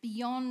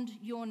beyond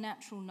your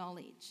natural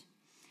knowledge.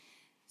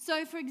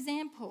 So, for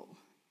example,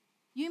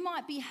 you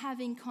might be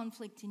having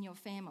conflict in your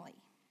family,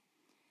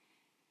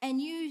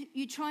 and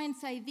you try and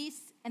say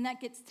this, and that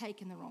gets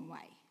taken the wrong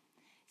way.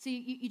 So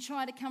you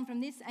try to come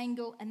from this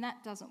angle, and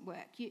that doesn't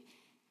work.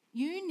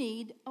 You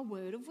need a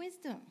word of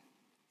wisdom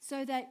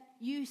so that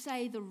you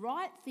say the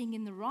right thing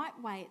in the right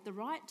way at the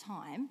right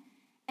time,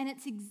 and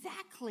it's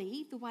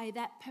exactly the way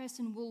that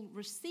person will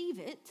receive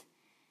it,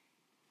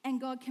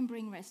 and God can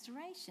bring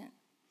restoration.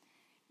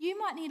 You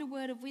might need a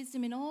word of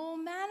wisdom in all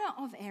manner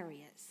of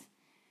areas.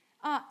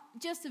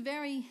 Just a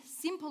very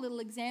simple little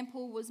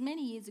example was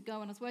many years ago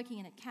when I was working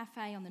in a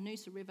cafe on the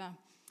Noosa River.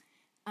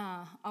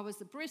 I was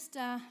the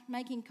barista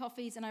making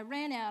coffees, and I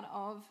ran out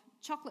of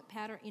chocolate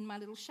powder in my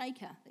little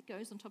shaker that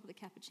goes on top of the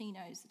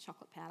cappuccinos, the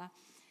chocolate powder.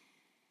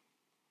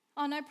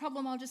 Oh, no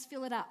problem, I'll just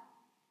fill it up.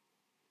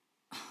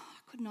 I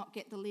could not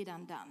get the lid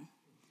undone.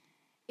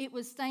 It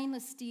was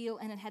stainless steel,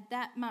 and it had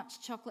that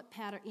much chocolate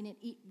powder in it.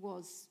 It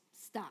was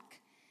stuck.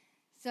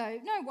 So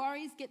no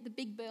worries, get the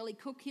big burly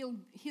cook,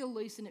 he'll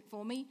loosen it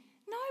for me.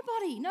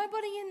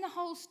 Nobody in the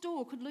whole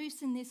store could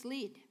loosen this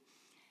lid.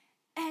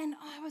 And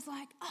I was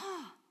like,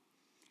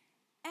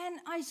 And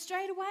I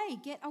straight away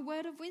get a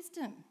word of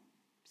wisdom.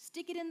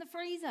 Stick it in the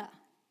freezer.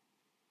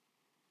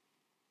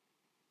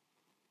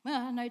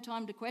 Well, no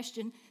time to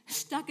question.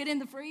 Stuck it in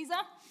the freezer.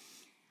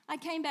 I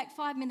came back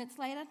 5 minutes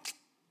later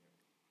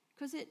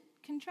because it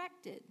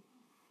contracted,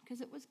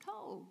 because it was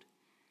cold.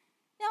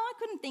 Now, I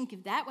couldn't think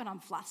of that when I'm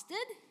flustered,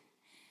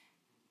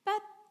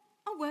 but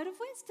a word of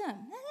wisdom.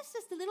 Now, that's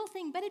just a little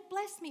thing, but it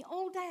blessed me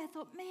all day. I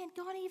thought, man,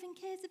 God even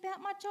cares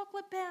about my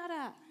chocolate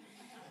powder.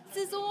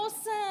 This is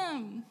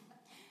awesome.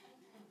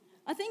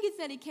 I think it's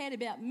that he cared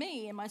about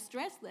me and my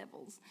stress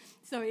levels,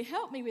 so he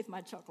helped me with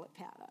my chocolate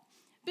powder.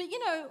 But,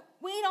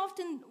 we'd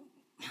often...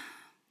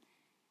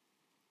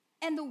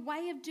 And the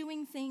way of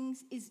doing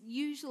things is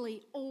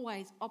usually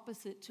always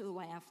opposite to the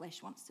way our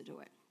flesh wants to do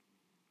it.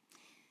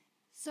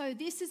 So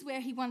this is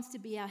where he wants to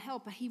be our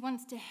helper. He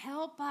wants to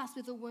help us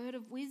with a word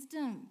of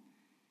wisdom.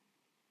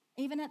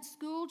 Even at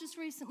school just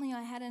recently,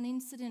 I had an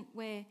incident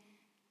where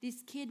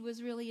this kid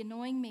was really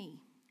annoying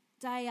me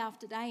day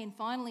after day. And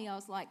finally I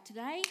was like,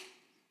 today,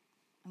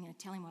 I'm going to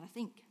tell him what I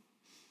think.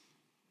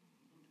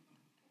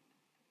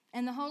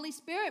 And the Holy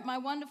Spirit, my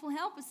wonderful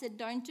helper, said,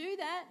 don't do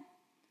that.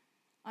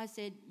 I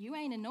said, you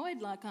ain't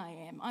annoyed like I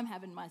am. I'm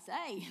having my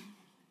say.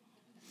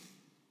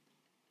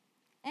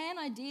 And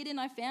I did, and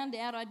I found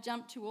out I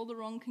jumped to all the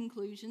wrong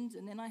conclusions,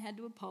 and then I had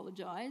to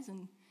apologise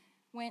and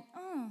went,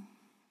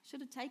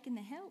 should have taken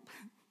the help.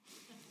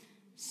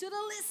 Should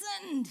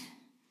have listened.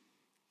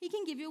 He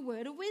can give you a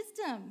word of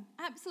wisdom.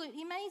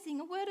 Absolutely amazing.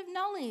 A word of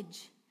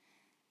knowledge.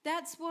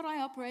 That's what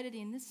I operated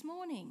in this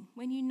morning,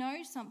 when you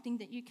know something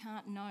that you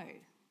can't know.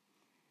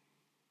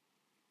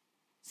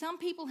 Some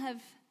people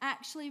have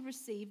actually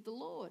received the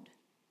Lord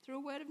through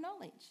a word of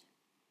knowledge.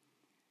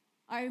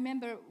 I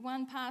remember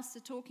one pastor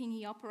talking,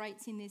 he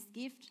operates in this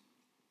gift,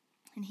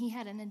 and he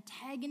had an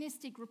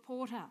antagonistic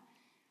reporter,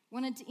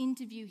 wanted to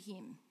interview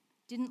him,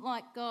 didn't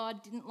like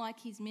God, didn't like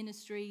his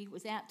ministry,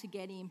 was out to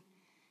get him.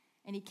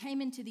 And he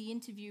came into the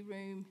interview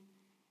room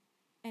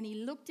and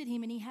he looked at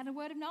him and he had a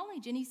word of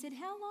knowledge. And he said,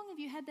 how long have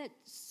you had that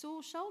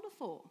sore shoulder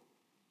for?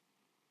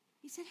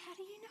 He said, how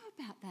do you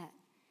know about that?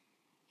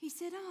 He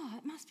said,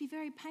 it must be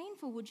very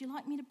painful. Would you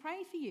like me to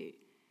pray for you?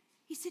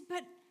 He said,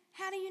 but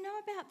how do you know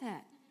about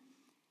that?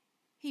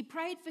 He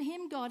prayed for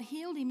him. God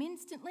healed him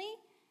instantly.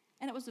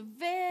 And it was a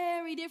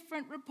very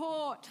different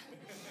report.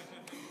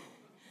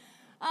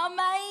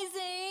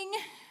 Amazing.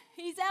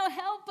 He's our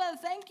helper.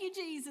 Thank you,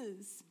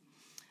 Jesus.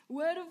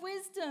 Word of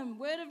wisdom,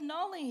 word of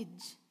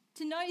knowledge,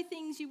 to know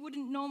things you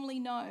wouldn't normally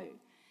know.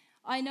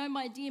 I know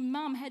my dear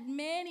mum had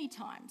many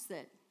times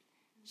that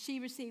she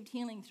received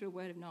healing through a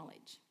word of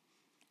knowledge.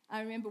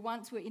 I remember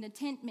once we were in a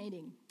tent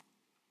meeting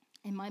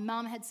and my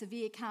mum had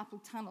severe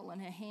carpal tunnel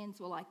and her hands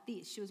were like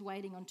this. She was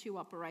waiting on 2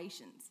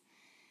 operations.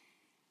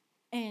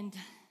 And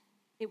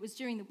it was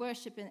during the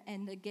worship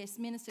and the guest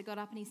minister got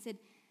up and he said,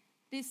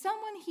 there's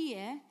someone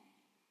here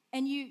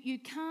and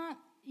you've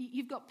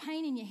got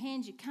pain in your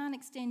hands, you can't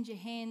extend your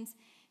hands.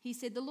 He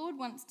said, the Lord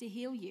wants to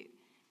heal you.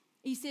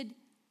 He said,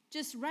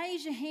 just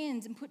raise your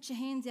hands and put your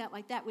hands out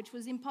like that, which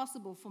was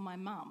impossible for my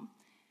mum.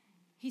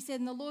 He said,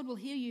 and the Lord will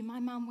heal you. My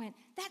mum went,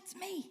 that's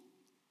me.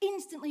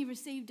 Instantly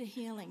received a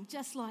healing,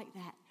 just like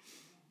that.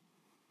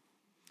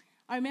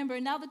 I remember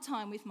another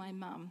time with my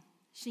mum.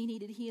 She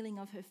needed healing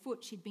of her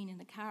foot. She'd been in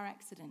a car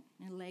accident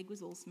and her leg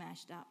was all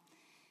smashed up.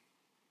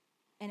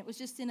 And it was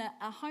just in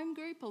a home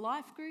group, a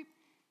life group.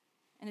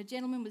 And a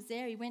gentleman was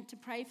there. He went to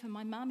pray for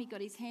my mum. He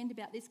got his hand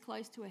about this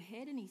close to her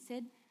head and he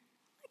said,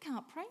 I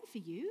can't pray for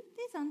you.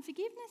 There's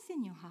unforgiveness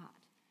in your heart.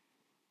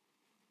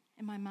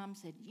 And my mum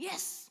said,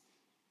 yes.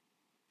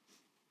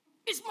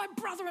 It's my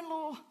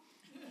brother-in-law.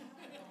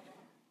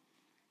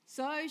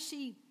 So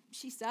she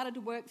started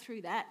to work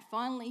through that.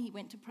 Finally, he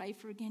went to pray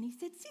for her again. He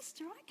said,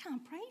 sister, I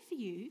can't pray for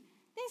you.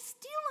 There's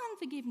still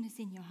unforgiveness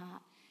in your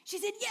heart. She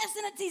said, yes,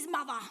 and it's his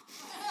mother.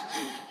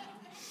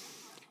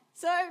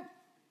 So,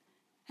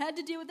 had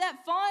to deal with that.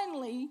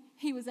 Finally,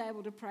 he was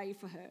able to pray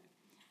for her.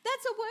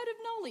 That's a word of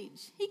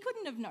knowledge. He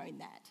couldn't have known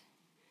that.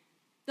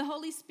 The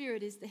Holy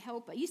Spirit is the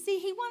helper. You see,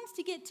 he wants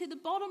to get to the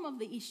bottom of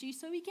the issue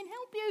so he can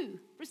help you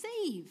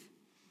receive.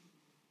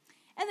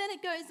 And then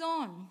it goes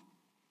on.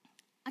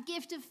 A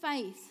gift of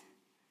faith.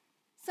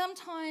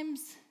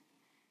 Sometimes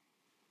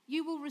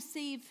you will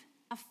receive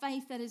a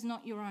faith that is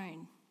not your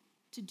own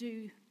to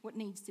do what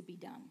needs to be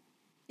done.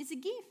 It's a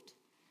gift.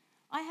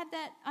 I had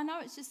that, I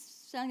know it's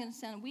just going to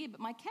sound weird, but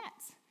my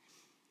cats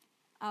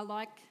are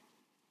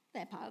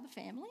they're part of the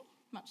family,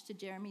 much to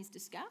Jeremy's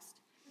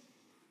disgust,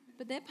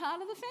 but they're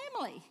part of the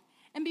family.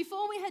 And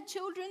before we had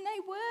children, they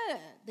were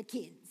the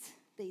kids,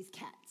 these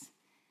cats.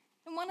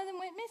 And one of them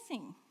went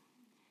missing.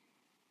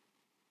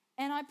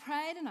 And I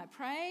prayed and I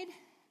prayed.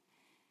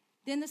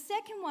 Then the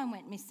second one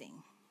went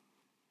missing.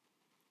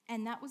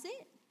 And that was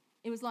it.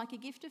 It was like a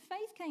gift of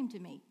faith came to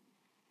me.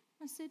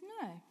 I said,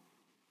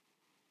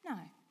 no,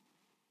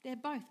 they're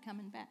both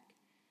coming back.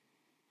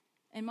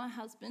 And my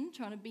husband,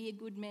 trying to be a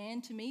good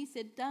man to me,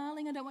 said,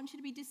 darling, I don't want you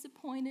to be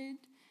disappointed.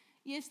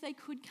 Yes, they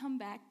could come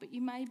back, but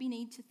you maybe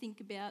need to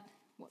think about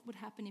what would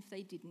happen if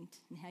they didn't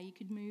and how you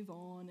could move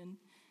on. And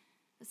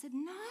I said,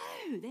 no,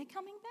 they're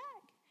coming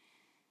back.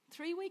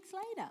 3 weeks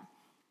later.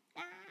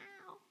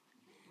 Ow.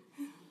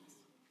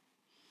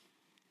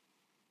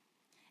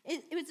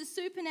 It was a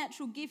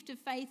supernatural gift of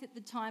faith at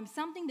the time,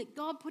 something that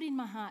God put in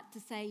my heart to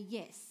say,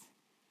 yes,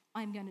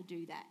 I'm going to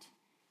do that.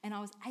 And I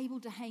was able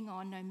to hang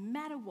on no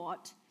matter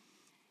what.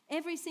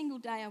 Every single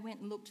day I went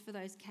and looked for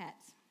those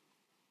cats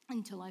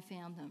until I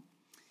found them.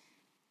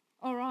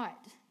 All right,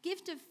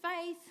 gift of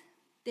faith,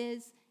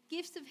 there's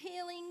gifts of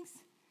healings,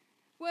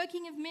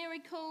 working of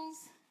miracles,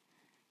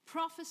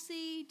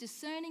 prophecy,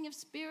 discerning of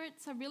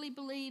spirits. I really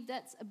believe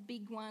that's a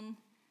big one.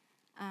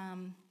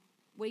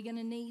 We're going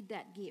to need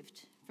that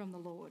gift from the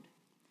Lord.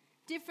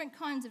 Different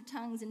kinds of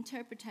tongues,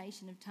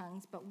 interpretation of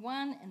tongues, but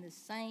one and the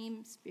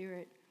same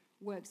Spirit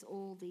works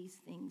all these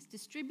things,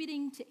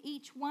 distributing to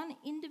each one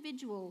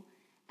individual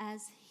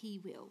as he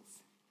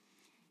wills.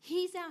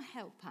 He's our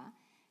helper,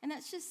 and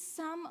that's just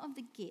some of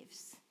the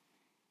gifts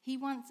he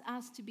wants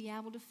us to be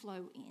able to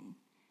flow in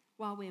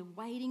while we're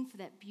waiting for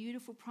that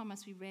beautiful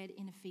promise we read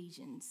in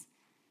Ephesians,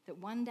 that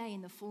one day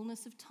in the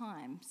fullness of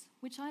times,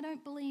 which I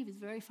don't believe is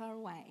very far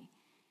away,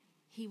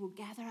 he will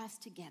gather us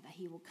together.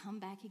 He will come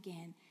back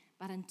again.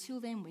 But until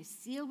then, we're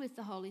sealed with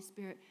the Holy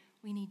Spirit.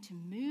 We need to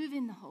move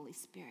in the Holy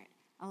Spirit.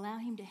 Allow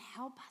him to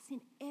help us in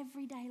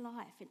everyday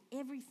life and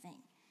everything.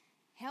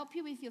 Help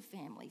you with your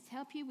families.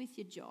 Help you with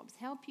your jobs.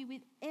 Help you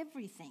with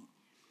everything.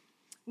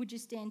 Would you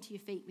stand to your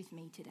feet with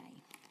me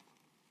today?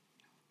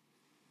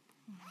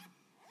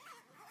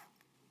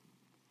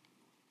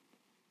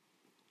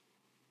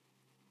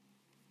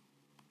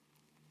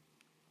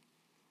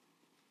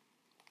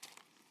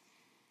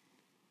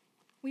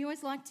 We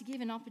always like to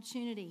give an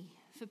opportunity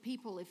for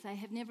people, if they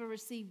have never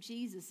received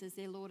Jesus as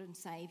their Lord and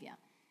Saviour,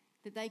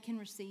 that they can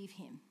receive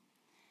him.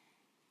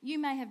 You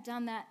may have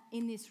done that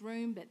in this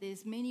room, but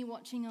there's many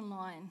watching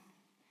online.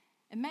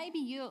 And maybe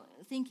you're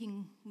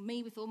thinking,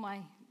 me with all my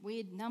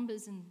weird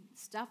numbers and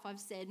stuff I've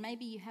said,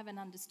 maybe you haven't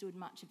understood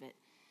much of it.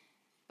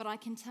 But I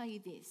can tell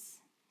you this.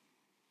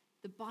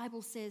 The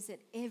Bible says that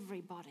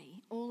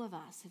everybody, all of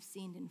us, have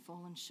sinned and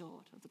fallen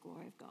short of the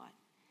glory of God.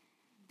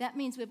 That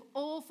means we've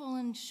all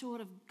fallen short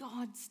of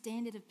God's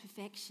standard of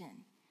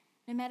perfection,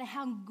 no matter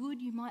how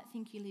good you might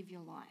think you live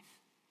your life.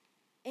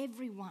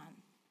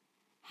 Everyone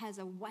has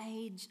a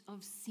wage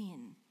of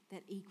sin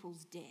that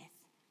equals death.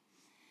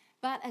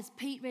 But as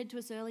Pete read to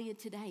us earlier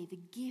today, the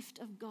gift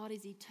of God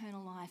is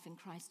eternal life in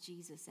Christ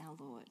Jesus our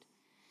Lord.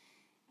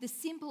 The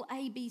simple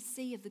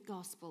ABC of the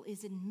gospel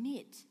is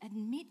admit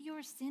you're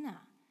a sinner.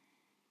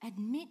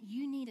 Admit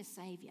you need a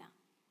saviour.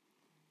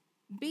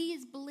 B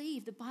is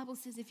believe. The Bible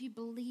says if you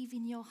believe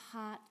in your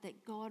heart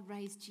that God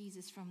raised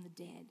Jesus from the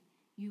dead,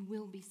 you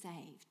will be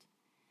saved.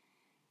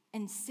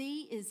 And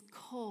C is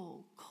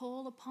call.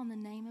 Call upon the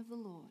name of the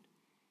Lord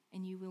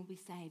and you will be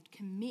saved.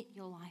 Commit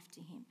your life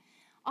to him.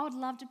 I would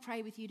love to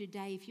pray with you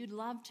today. If you'd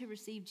love to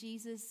receive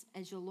Jesus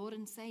as your Lord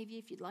and Saviour,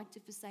 if you'd like to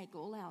forsake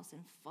all else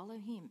and follow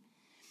him,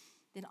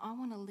 then I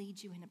want to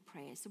lead you in a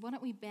prayer. So why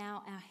don't we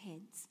bow our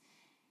heads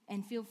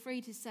and feel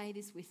free to say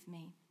this with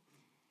me.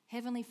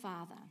 Heavenly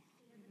Father,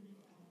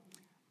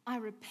 I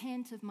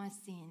repent of my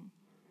sin.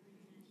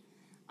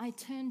 I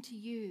turn to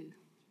you.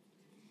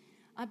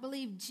 I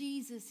believe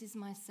Jesus is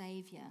my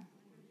Saviour.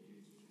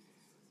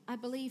 I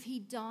believe he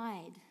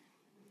died,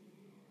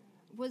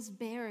 was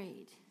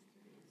buried,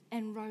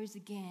 and rose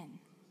again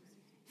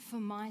for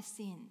my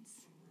sins.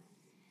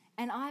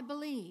 And I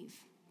believe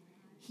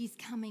he's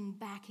coming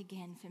back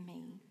again for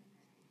me.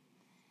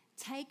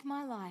 Take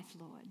my life,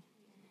 Lord.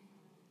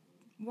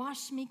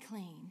 Wash me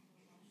clean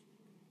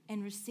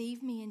and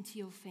receive me into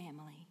your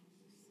family.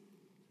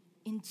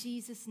 In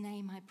Jesus'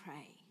 name I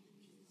pray.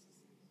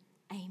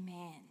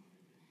 Amen.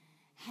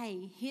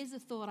 Hey, here's a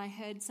thought I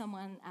heard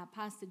someone,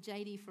 Pastor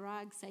J.D.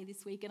 Farag, say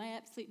this week, and I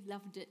absolutely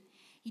loved it.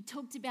 He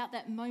talked about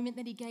that moment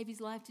that he gave his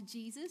life to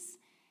Jesus,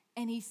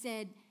 and he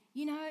said,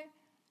 you know,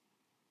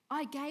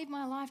 I gave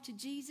my life to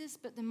Jesus,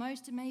 but the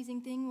most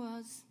amazing thing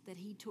was that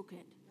he took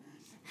it.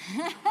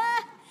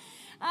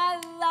 I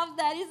love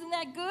that. Isn't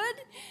that good?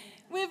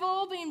 We've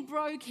all been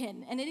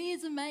broken, and it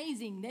is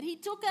amazing that he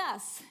took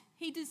us.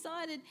 He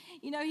decided,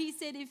 you know, he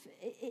said if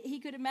he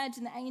could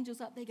imagine the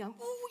angels up there going,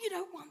 oh, you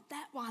don't want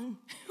that one.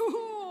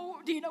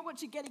 Do you know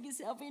what you're getting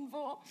yourself in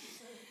for?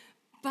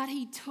 But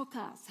he took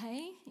us,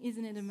 hey?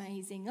 Isn't it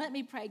amazing? Let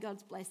me pray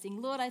God's blessing.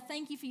 Lord, I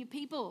thank you for your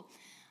people.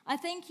 I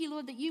thank you,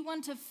 Lord, that you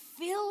want to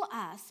fill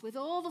us with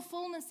all the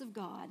fullness of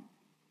God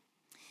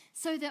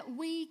so that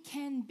we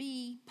can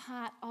be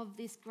part of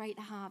this great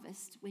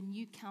harvest when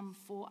you come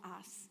for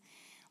us.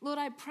 Lord,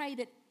 I pray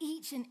that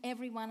each and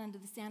every one under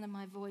the sound of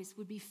my voice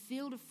would be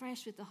filled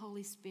afresh with the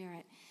Holy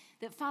Spirit.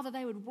 That, Father,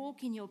 they would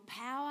walk in your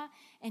power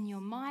and your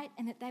might,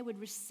 and that they would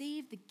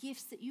receive the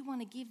gifts that you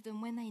want to give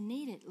them when they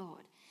need it,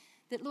 Lord.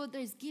 That, Lord,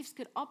 those gifts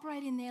could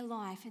operate in their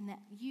life and that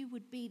you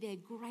would be their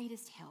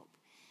greatest help.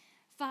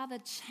 Father,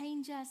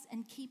 change us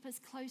and keep us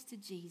close to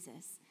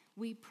Jesus.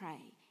 We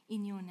pray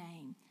in your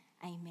name.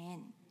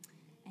 Amen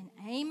and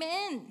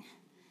amen.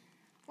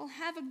 Well,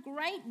 have a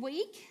great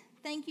week.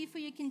 Thank you for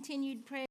your continued prayer.